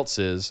everybody else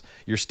is.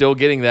 You're still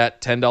getting that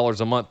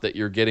 $10 a month that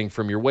you're getting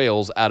from your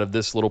whales out of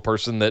this little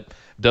person that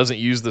doesn't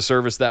use the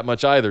service that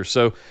much either.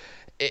 So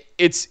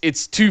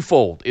it's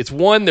twofold. It's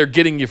one, they're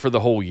getting you for the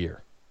whole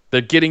year. They're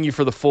getting you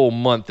for the full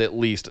month at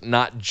least,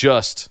 not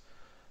just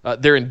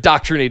they're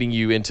indoctrinating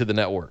you into the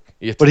network.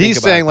 But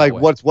he's saying, like,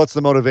 what's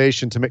the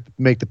motivation to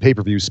make the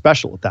pay-per-view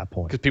special at that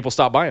point? Because people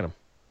stopped buying them.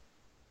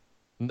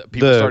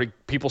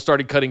 People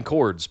started cutting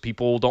cords.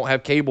 People don't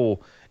have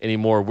cable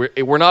anymore.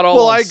 We're not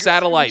all on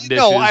satellite dishes.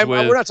 No,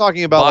 we're not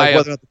talking about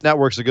whether or not the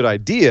network's a good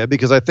idea,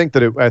 because I think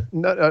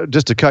that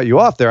just to cut you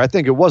off there, I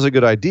think it was a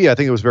good idea. I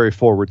think it was very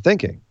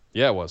forward-thinking.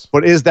 Yeah, it was.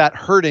 But is that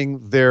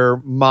hurting their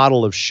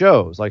model of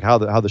shows, like how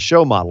the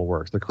show model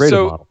works, the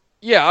creative model?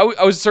 Yeah,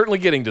 I was certainly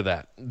getting to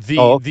that.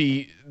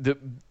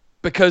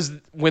 Because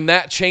when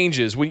that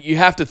changes, when you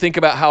have to think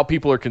about how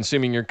people are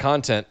consuming your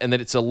content, and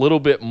that it's a little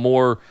bit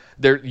more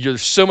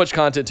there's so much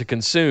content to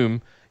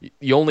consume,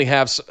 you only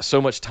have so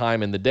much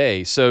time in the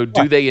day. So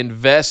do they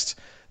invest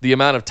the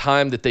amount of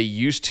time that they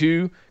used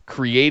to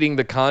creating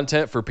the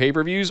content for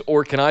pay-per-views,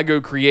 or can I go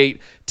create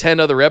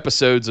 10 other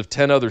episodes of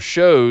 10 other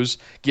shows,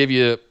 give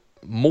you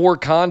more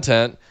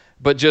content,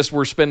 but just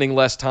we're spending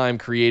less time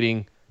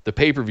creating the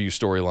pay-per-view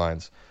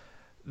storylines?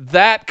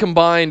 That,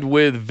 combined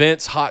with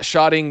Vince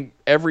hot-shotting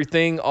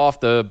everything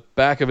off the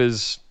back of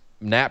his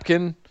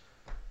napkin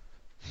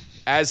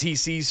as he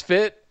sees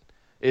fit,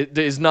 it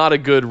is not a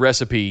good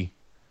recipe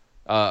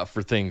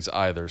for things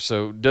either.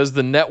 So does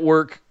the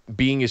network,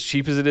 being as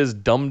cheap as it is,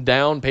 dumb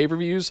down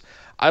pay-per-views?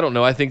 I don't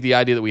know. I think the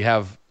idea that we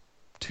have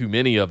too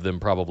many of them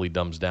probably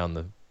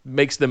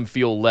makes them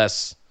feel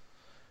less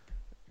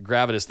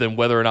gravitas than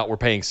whether or not we're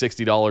paying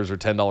 $60 or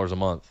 $10 a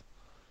month.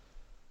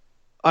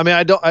 I mean,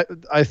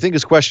 I think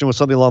his question was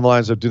something along the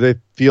lines of, do they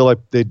feel like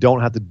they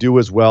don't have to do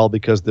as well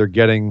because they're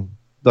getting,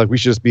 like, we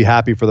should just be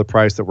happy for the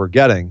price that we're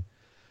getting?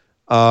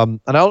 And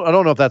I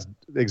don't know if that's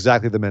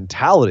exactly the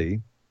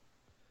mentality,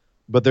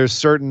 but there's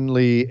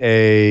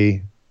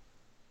certainly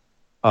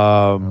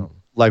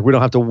like, we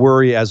don't have to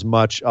worry as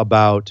much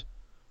about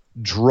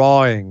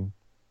drawing.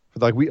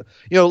 Like,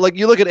 you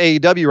look at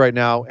AEW right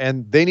now,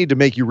 and they need to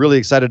make you really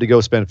excited to go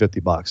spend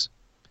 $50.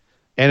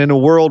 And in a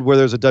world where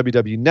there's a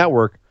WWE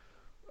network,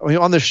 I mean,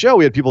 on the show,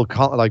 we had people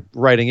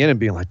writing in and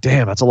being like,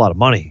 damn, that's a lot of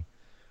money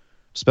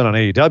to spend on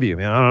AEW,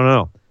 man. I don't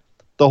know.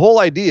 The whole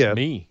idea,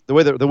 the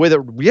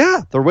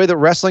way that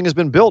wrestling has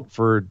been built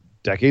for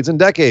decades and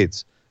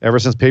decades, ever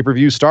since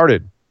pay-per-view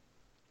started.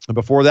 And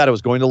before that, it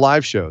was going to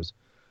live shows,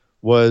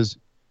 was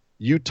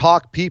you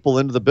talk people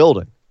into the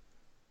building.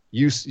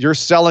 You're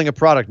selling a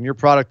product, and your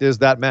product is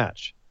that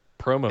match.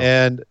 Promo.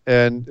 And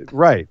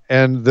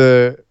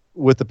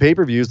with the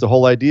pay-per-views, the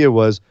whole idea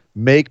was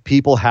make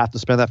people have to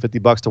spend that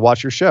 $50 to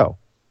watch your show.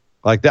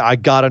 Like that, I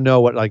gotta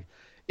know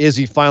is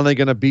he finally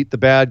gonna beat the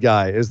bad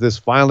guy? Is this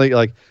finally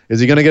is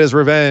he gonna get his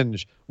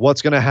revenge?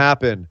 What's gonna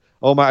happen?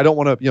 Oh my, I don't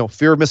want to,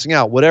 fear of missing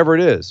out. Whatever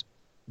it is,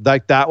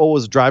 like that, what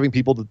was driving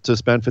people to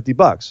spend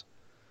 $50.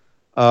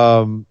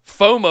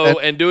 FOMO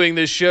and doing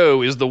this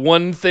show is the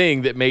one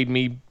thing that made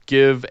me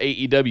give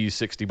AEW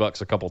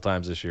 $60 a couple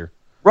times this year.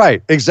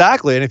 Right,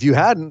 exactly. And if you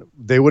hadn't,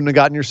 they wouldn't have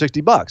gotten your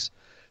 $60.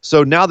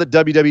 So now that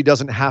WWE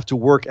doesn't have to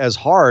work as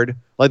hard,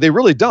 like they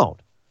really don't,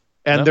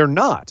 and they're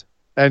not,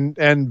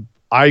 and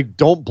I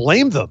don't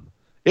blame them.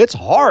 It's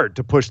hard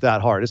to push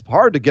that hard. It's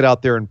hard to get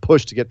out there and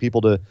push to get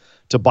people to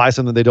buy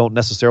something they don't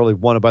necessarily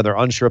want to buy. They're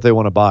unsure if they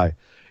want to buy.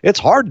 It's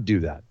hard to do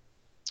that.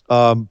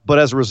 But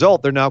as a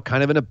result, they're now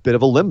kind of in a bit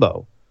of a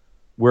limbo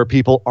where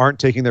people aren't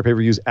taking their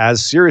pay-per-views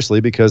as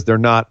seriously because they're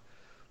not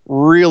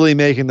really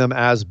making them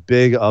as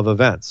big of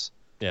events.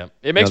 Yeah,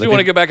 it makes me want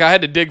to go back. I had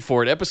to dig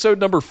for it. Episode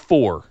number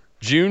 4.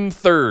 June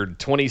 3rd,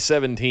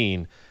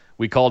 2017,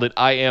 we called it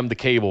I Am the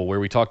Cable, where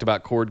we talked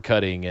about cord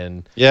cutting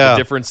and the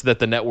difference that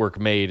the network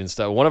made and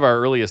stuff. One of our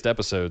earliest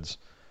episodes.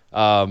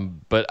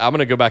 But I'm going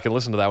to go back and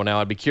listen to that one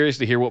now. I'd be curious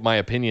to hear how my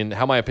opinion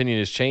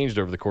has changed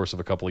over the course of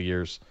a couple of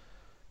years,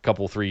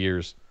 3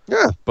 years.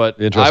 Yeah. But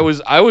I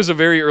was a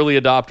very early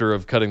adopter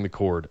of cutting the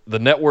cord. The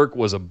network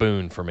was a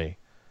boon for me.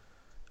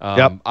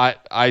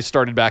 I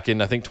started back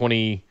in, I think,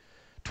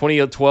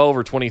 2012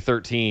 or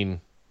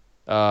 2013.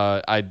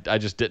 I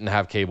just didn't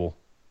have cable,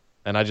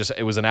 and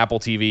it was an Apple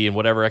TV, and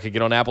whatever I could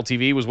get on Apple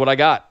TV was what I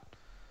got.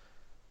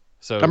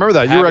 So I remember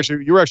that you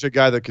were actually a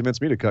guy that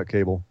convinced me to cut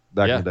cable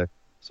back in the day.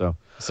 So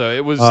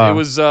it was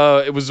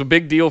a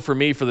big deal for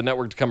me for the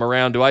network to come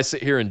around. Do I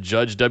sit here and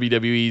judge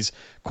WWE's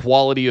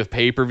quality of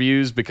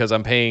pay-per-views because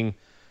I'm paying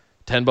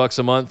 $10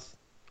 a month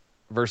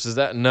versus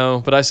that? No,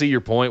 but I see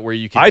your point where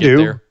you can get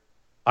there.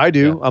 I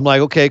do. Yeah. I'm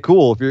like, okay,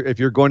 cool. If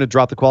you're going to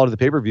drop the quality of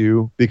the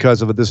pay-per-view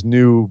because of this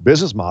new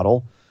business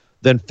model,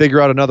 then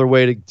figure out another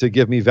way to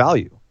give me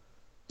value.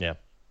 Yeah.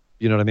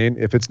 You know what I mean?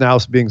 If it's now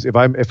being,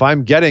 if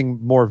I'm getting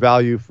more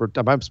value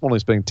I'm only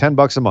spending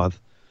 $10 a month,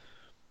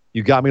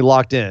 you got me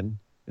locked in.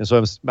 And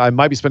so I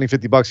might be spending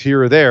 $50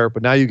 here or there,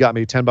 but now you got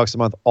me $10 a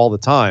month all the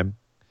time.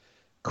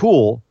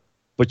 Cool.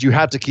 But you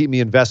have to keep me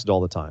invested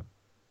all the time.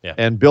 Yeah.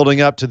 And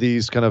building up to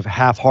these kind of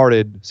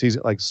half-hearted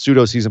season, like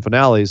pseudo season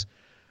finales,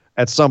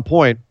 at some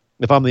point,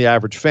 if I'm the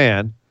average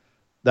fan,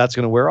 that's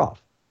going to wear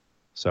off.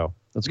 So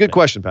that's a good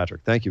question,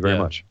 Patrick. Thank you very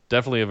much.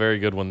 Definitely a very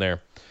good one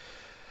there.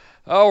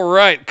 All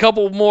right,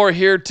 couple more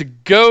here to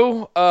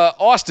go.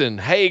 Austin,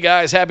 hey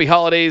guys, happy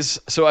holidays.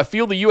 So I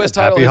feel the U.S.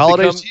 title happy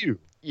holidays to you.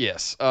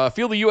 Yes, I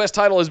feel the U.S.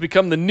 title has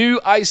become the new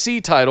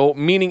IC title,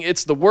 meaning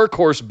it's the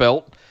workhorse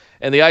belt,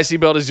 and the IC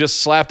belt is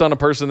just slapped on a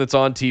person that's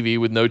on TV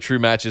with no true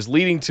matches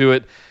leading to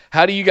it.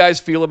 How do you guys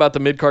feel about the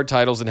mid-card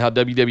titles and how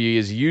WWE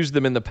has used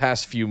them in the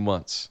past few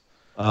months?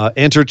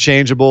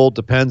 Interchangeable,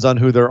 depends on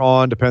who they're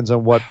on, depends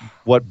on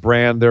what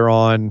brand they're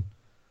on.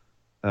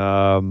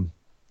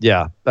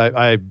 Yeah,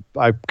 I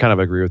kind of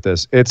agree with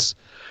this. It's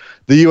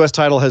the U.S.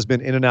 title has been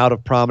in and out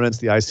of prominence.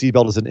 The IC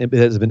belt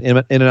has been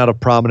in and out of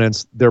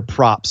prominence. They're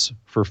props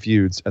for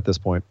feuds at this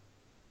point.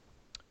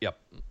 Yep,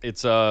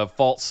 it's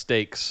false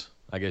stakes,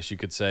 I guess you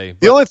could say.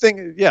 The only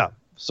thing, the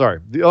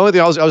only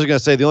thing I was going to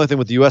say, the only thing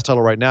with the U.S.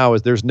 title right now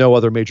is there's no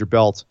other major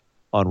belt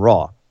on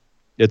Raw.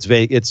 It's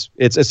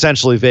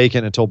essentially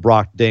vacant until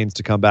Brock deigns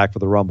to come back for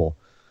the Rumble.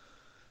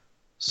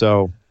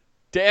 So,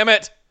 damn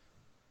it.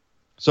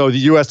 So the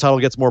U.S. title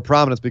gets more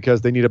prominence because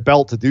they need a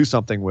belt to do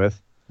something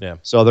with. Yeah.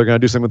 So they're going to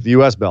do something with the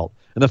U.S. belt,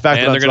 and the fact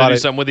that they're going to do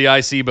something with the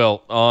IC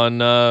belt on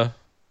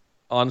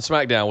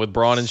SmackDown with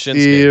Braun and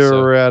Shinsuke.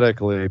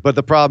 Theoretically, but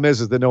the problem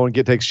is that no one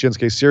takes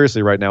Shinsuke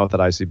seriously right now with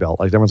that IC belt.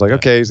 Like everyone's like,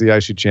 okay, he's the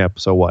IC champ,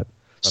 so what?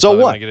 So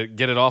what?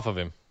 Get it off of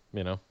him,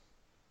 you know.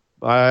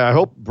 I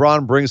hope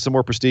Braun brings some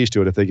more prestige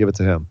to it if they give it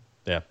to him.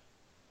 Yeah.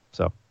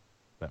 So.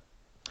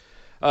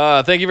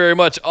 Thank you very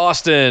much,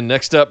 Austin.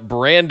 Next up,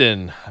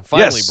 Brandon.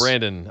 Finally, yes.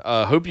 Brandon.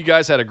 Hope you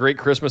guys had a great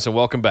Christmas and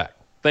welcome back.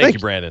 Thank you,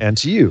 Brandon. And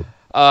to you.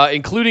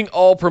 Including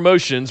all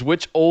promotions,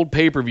 which old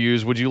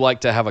pay-per-views would you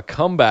like to have a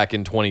comeback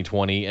in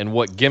 2020 and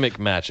what gimmick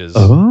matches?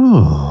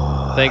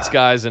 Oh. Thanks,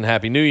 guys, and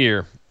Happy New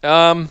Year.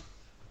 That's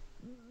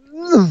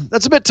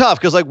a bit tough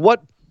because, like,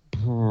 what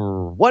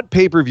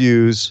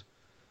pay-per-views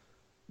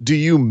do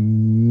you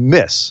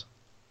miss?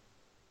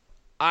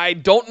 I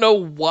don't know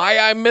why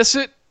I miss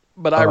it,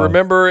 but I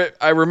remember it.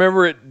 I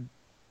remember it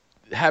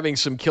having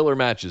some killer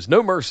matches.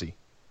 No Mercy.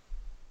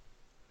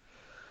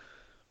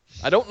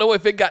 I don't know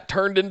if it got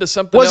turned into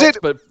something else,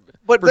 but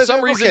for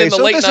some reason in the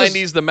late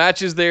 90s, the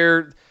matches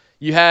there,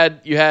 you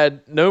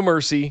had No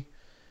Mercy.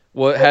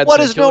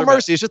 What is No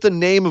Mercy? It's just the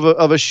name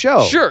of a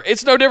show. Sure,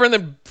 it's no different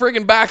than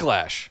friggin'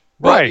 Backlash.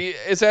 Right.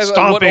 It's as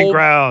Stomping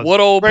grounds. What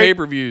old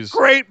pay-per-views?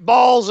 Great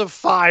balls of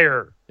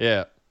fire.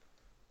 Yeah.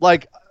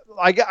 Like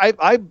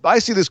I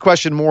see this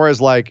question more as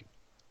like,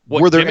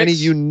 were there any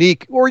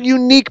unique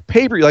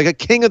pay-per-view, like a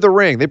King of the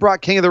Ring? They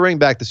brought King of the Ring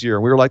back this year,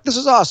 and we were like, this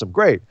is awesome,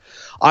 great.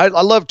 I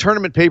love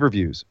tournament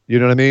pay-per-views. You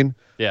know what I mean?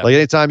 Yeah. Like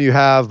anytime you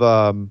have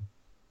not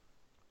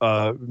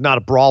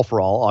a brawl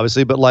for all,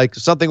 obviously, but like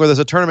something where there's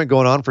a tournament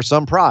going on for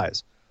some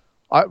prize.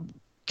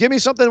 Give me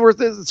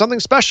something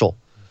something special.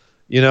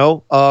 You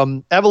know,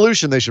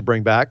 Evolution they should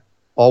bring back.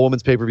 All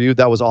women's pay-per-view.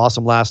 That was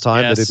awesome last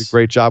time. Yes. They did a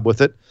great job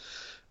with it.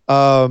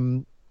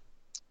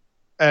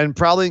 And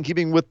probably in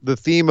keeping with the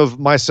theme of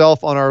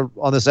myself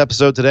on this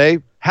episode today,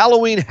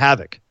 Halloween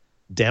Havoc.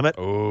 Damn it.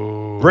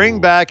 Oh. Bring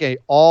back a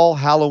all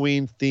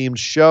Halloween themed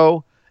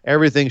show.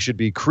 Everything should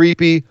be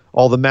creepy.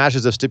 All the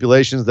matches of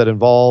stipulations that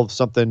involve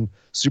something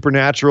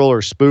supernatural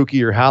or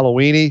spooky or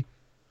Halloweeny.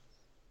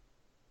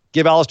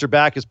 Give Aleister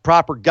back his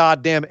proper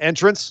goddamn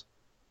entrance.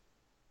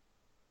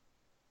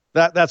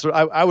 That's what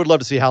I would love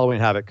to see. Halloween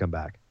Havoc come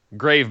back.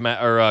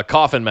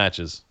 Coffin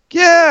matches.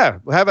 Yeah,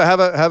 have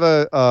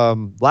a.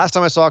 Last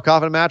time I saw a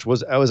coffin match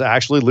was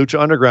actually Lucha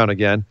Underground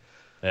again.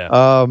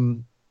 Yeah.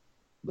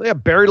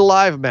 Buried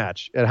Alive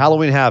match at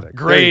Halloween Havoc.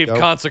 Grave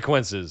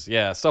Consequences.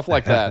 Yeah, stuff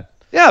like that.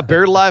 Yeah,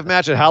 Buried Alive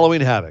match at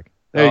Halloween Havoc.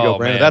 There you go,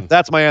 Brandon.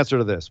 That's my answer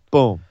to this.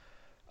 Boom.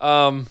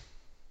 I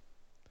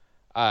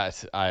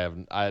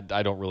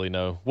don't really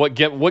know what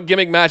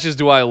gimmick matches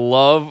do I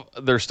love.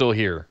 They're still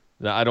here.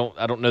 I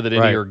don't know that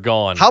any are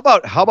gone. How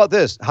about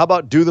this? How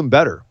about do them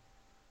better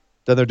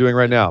than they're doing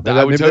right now?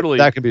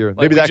 That could be your.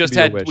 Maybe that could be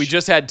your wish. We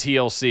just had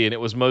TLC and it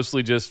was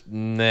mostly just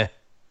meh.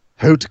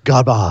 Hoot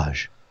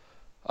garbage.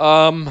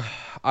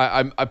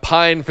 I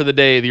pine for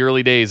the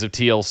early days of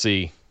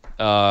TLC,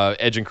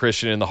 Edge and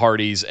Christian and the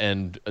Hardys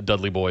and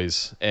Dudley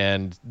Boys,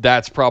 and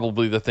that's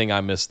probably the thing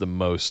I miss the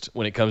most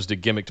when it comes to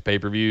gimmicked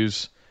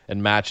pay-per-views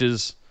and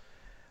matches.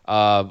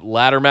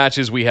 Ladder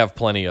matches we have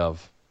plenty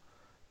of,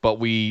 but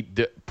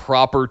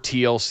proper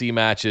TLC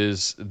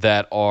matches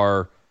that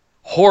are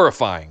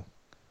horrifying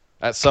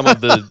at some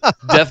of the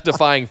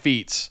death-defying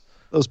feats.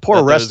 Those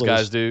poor wrestlers, those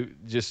guys do,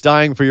 just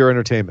dying for your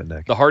entertainment,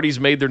 Nick. The Hardys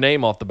made their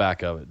name off the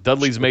back of it.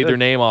 Dudley's made their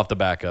name off the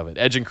back of it.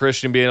 Edge and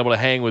Christian being able to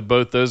hang with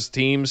both those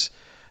teams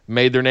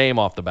made their name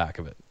off the back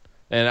of it.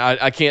 And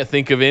I can't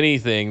think of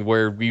anything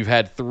where we've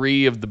had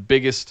three of the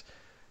biggest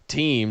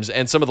teams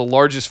and some of the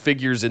largest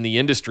figures in the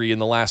industry in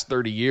the last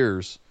 30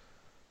 years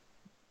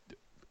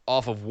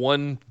off of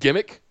one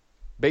gimmick,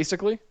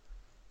 basically.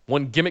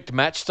 One gimmicked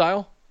match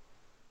style.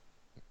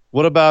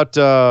 What about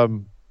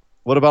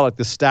like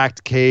the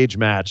stacked cage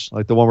match,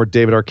 like the one where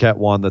David Arquette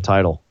won the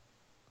title?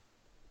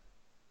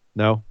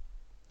 No.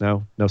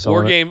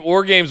 War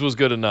Games was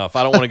good enough.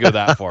 I don't want to go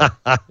that far.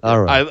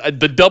 All right.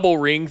 The double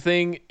ring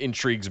thing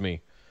intrigues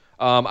me.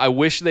 I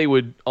wish they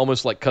would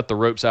almost like cut the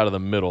ropes out of the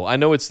middle. I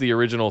know it's the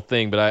original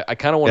thing, but I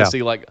kind of want to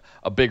see like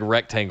a big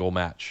rectangle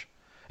match.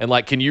 And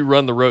like, can you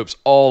run the ropes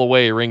all the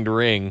way ring to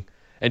ring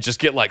and just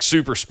get like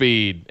super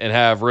speed and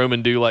have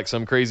Roman do like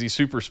some crazy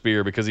super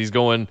spear because he's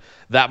going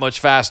that much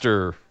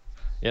faster?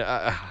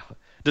 Yeah,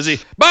 does he?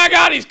 By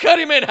God, he's cut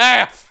him in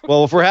half.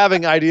 Well, if we're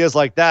having ideas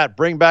like that,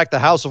 bring back the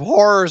House of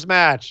Horrors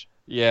match.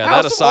 Yeah,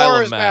 that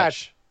Asylum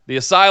match. The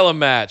Asylum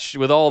match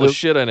with all the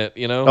shit in it,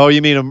 you know? Oh,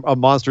 you mean a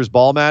Monsters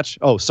Ball match?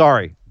 Oh,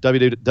 sorry.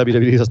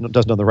 WWE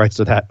doesn't own the rights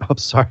to that. I'm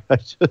sorry.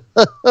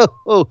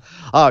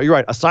 You're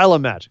right.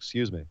 Asylum match.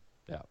 Excuse me.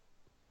 Yeah.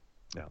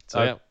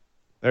 So, yeah.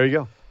 There you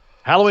go.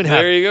 Halloween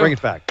Havoc. There you go. Bring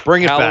it back.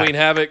 Bring it back. Halloween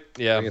Havoc.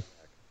 Yeah.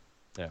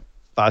 Yeah.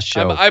 Fast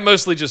show. I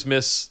mostly just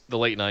miss the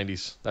late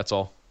 90s. That's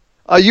all.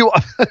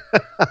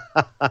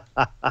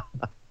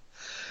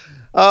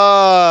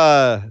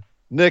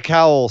 Nick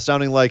Howell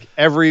sounding like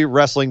every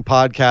wrestling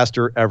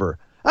podcaster ever.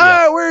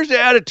 Where's the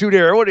Attitude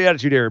Era? What the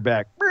Attitude Era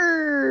back?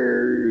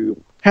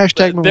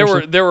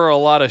 Hashtag there were a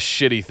lot of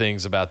shitty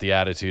things about the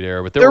Attitude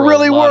Era, but there were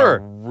really a lot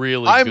of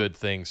really good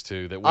things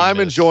too that I'm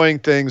missed. Enjoying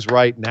things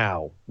right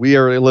now. We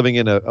are living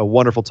in a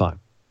wonderful time.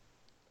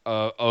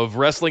 Of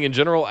wrestling in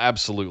general,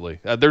 absolutely.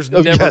 There's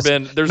never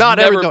been.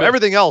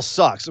 Everything else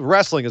sucks.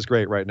 Wrestling is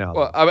great right now.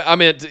 Well, I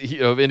meant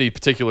any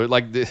particular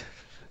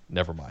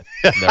Never mind.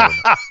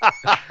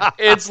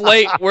 It's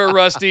late. We're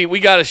rusty. We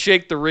got to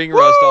shake the ring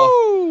rust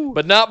off.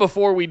 But not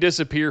before we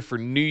disappear for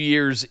New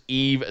Year's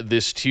Eve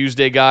this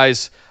Tuesday,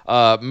 guys.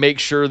 Make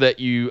sure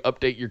that you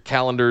update your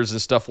calendars and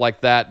stuff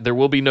like that. There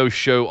will be no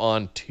show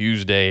on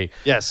Tuesday.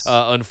 Yes.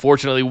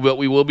 Unfortunately, but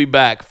we will be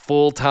back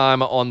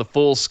full-time on the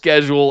full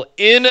schedule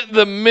in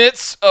the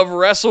midst of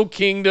Wrestle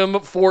Kingdom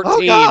 14.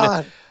 Oh,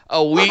 God.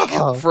 A week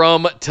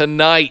from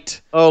tonight.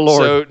 Oh,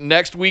 Lord. So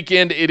next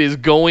weekend, it is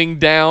going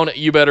down.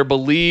 You better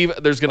believe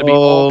there's going to be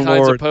all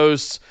kinds of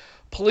posts.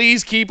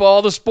 Please keep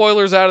all the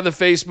spoilers out of the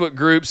Facebook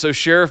group so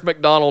Sheriff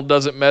McDonald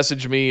doesn't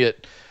message me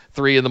at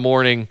 3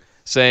 a.m.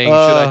 saying, should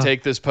I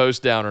take this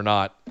post down or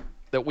not?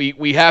 That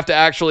we have to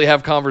actually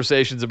have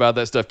conversations about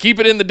that stuff. Keep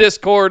it in the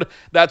Discord.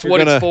 That's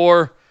what it's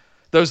for.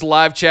 Those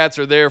live chats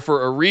are there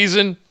for a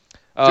reason.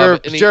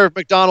 Sheriff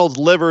McDonald's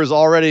liver is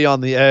already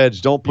on the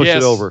edge. Don't push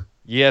it over.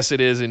 Yes,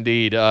 it is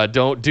indeed.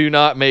 Do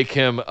not make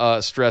him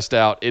stressed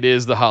out. It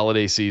is the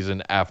holiday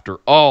season after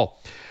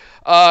all.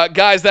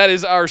 Guys, that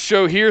is our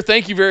show here.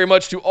 Thank you very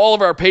much to all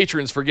of our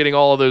patrons for getting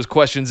all of those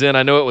questions in.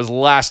 I know it was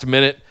last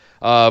minute,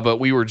 but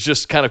we were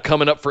just kind of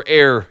coming up for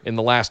air in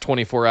the last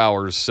 24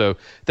 hours. So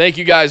thank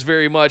you guys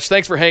very much.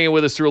 Thanks for hanging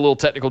with us through a little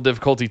technical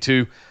difficulty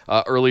too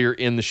earlier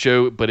in the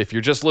show. But if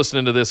you're just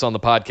listening to this on the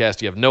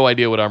podcast, you have no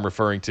idea what I'm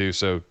referring to.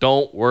 So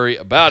don't worry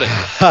about it.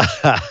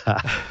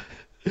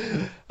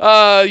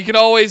 You can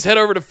always head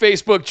over to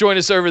Facebook. Join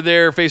us over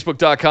there,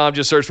 facebook.com.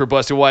 Just search for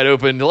Busted Wide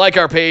Open. Like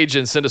our page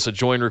and send us a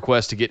join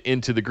request to get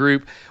into the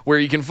group, where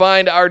you can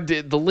find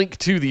the link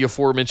to the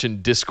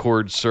aforementioned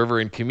Discord server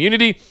and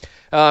community.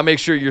 Make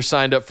sure you're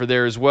signed up for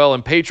there as well.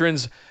 And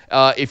patrons,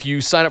 if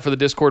you sign up for the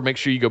Discord, make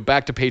sure you go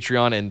back to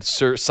Patreon and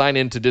sign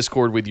into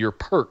Discord with your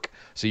perk,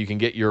 so you can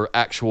get your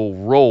actual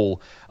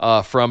role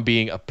from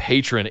being a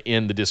patron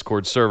in the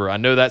Discord server. I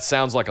know that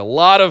sounds like a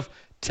lot of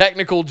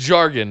technical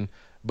jargon,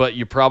 but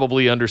you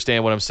probably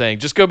understand what I'm saying.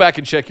 Just go back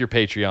and check your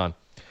Patreon.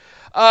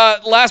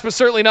 Last but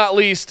certainly not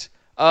least,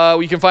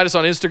 you can find us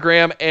on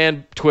Instagram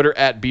and Twitter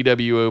at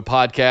BWO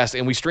Podcast,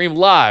 and we stream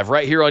live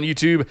right here on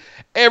YouTube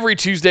every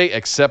Tuesday,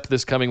 except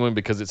this coming one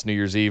because it's New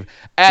Year's Eve,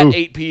 at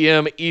 8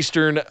 p.m.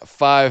 Eastern,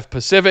 5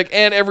 Pacific,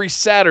 and every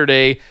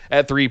Saturday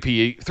at 3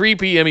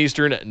 p.m.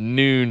 Eastern,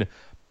 noon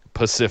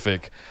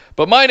Pacific.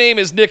 But my name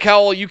is Nick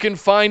Howell. You can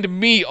find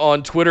me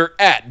on Twitter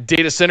at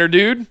Data Center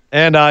Dude.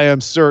 And I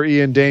am Sir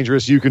Ian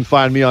Dangerous. You can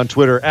find me on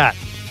Twitter at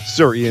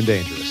Sir Ian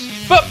Dangerous.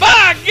 But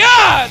by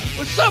God,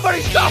 would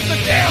somebody stop the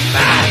damn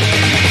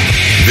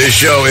match? This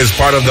show is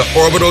part of the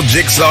Orbital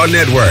Jigsaw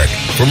Network.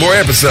 For more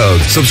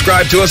episodes,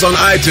 subscribe to us on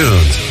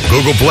iTunes,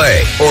 Google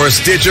Play, or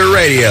Stitcher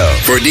Radio.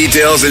 For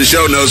details and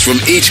show notes from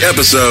each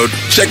episode,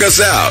 check us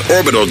out,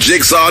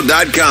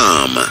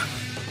 orbitaljigsaw.com.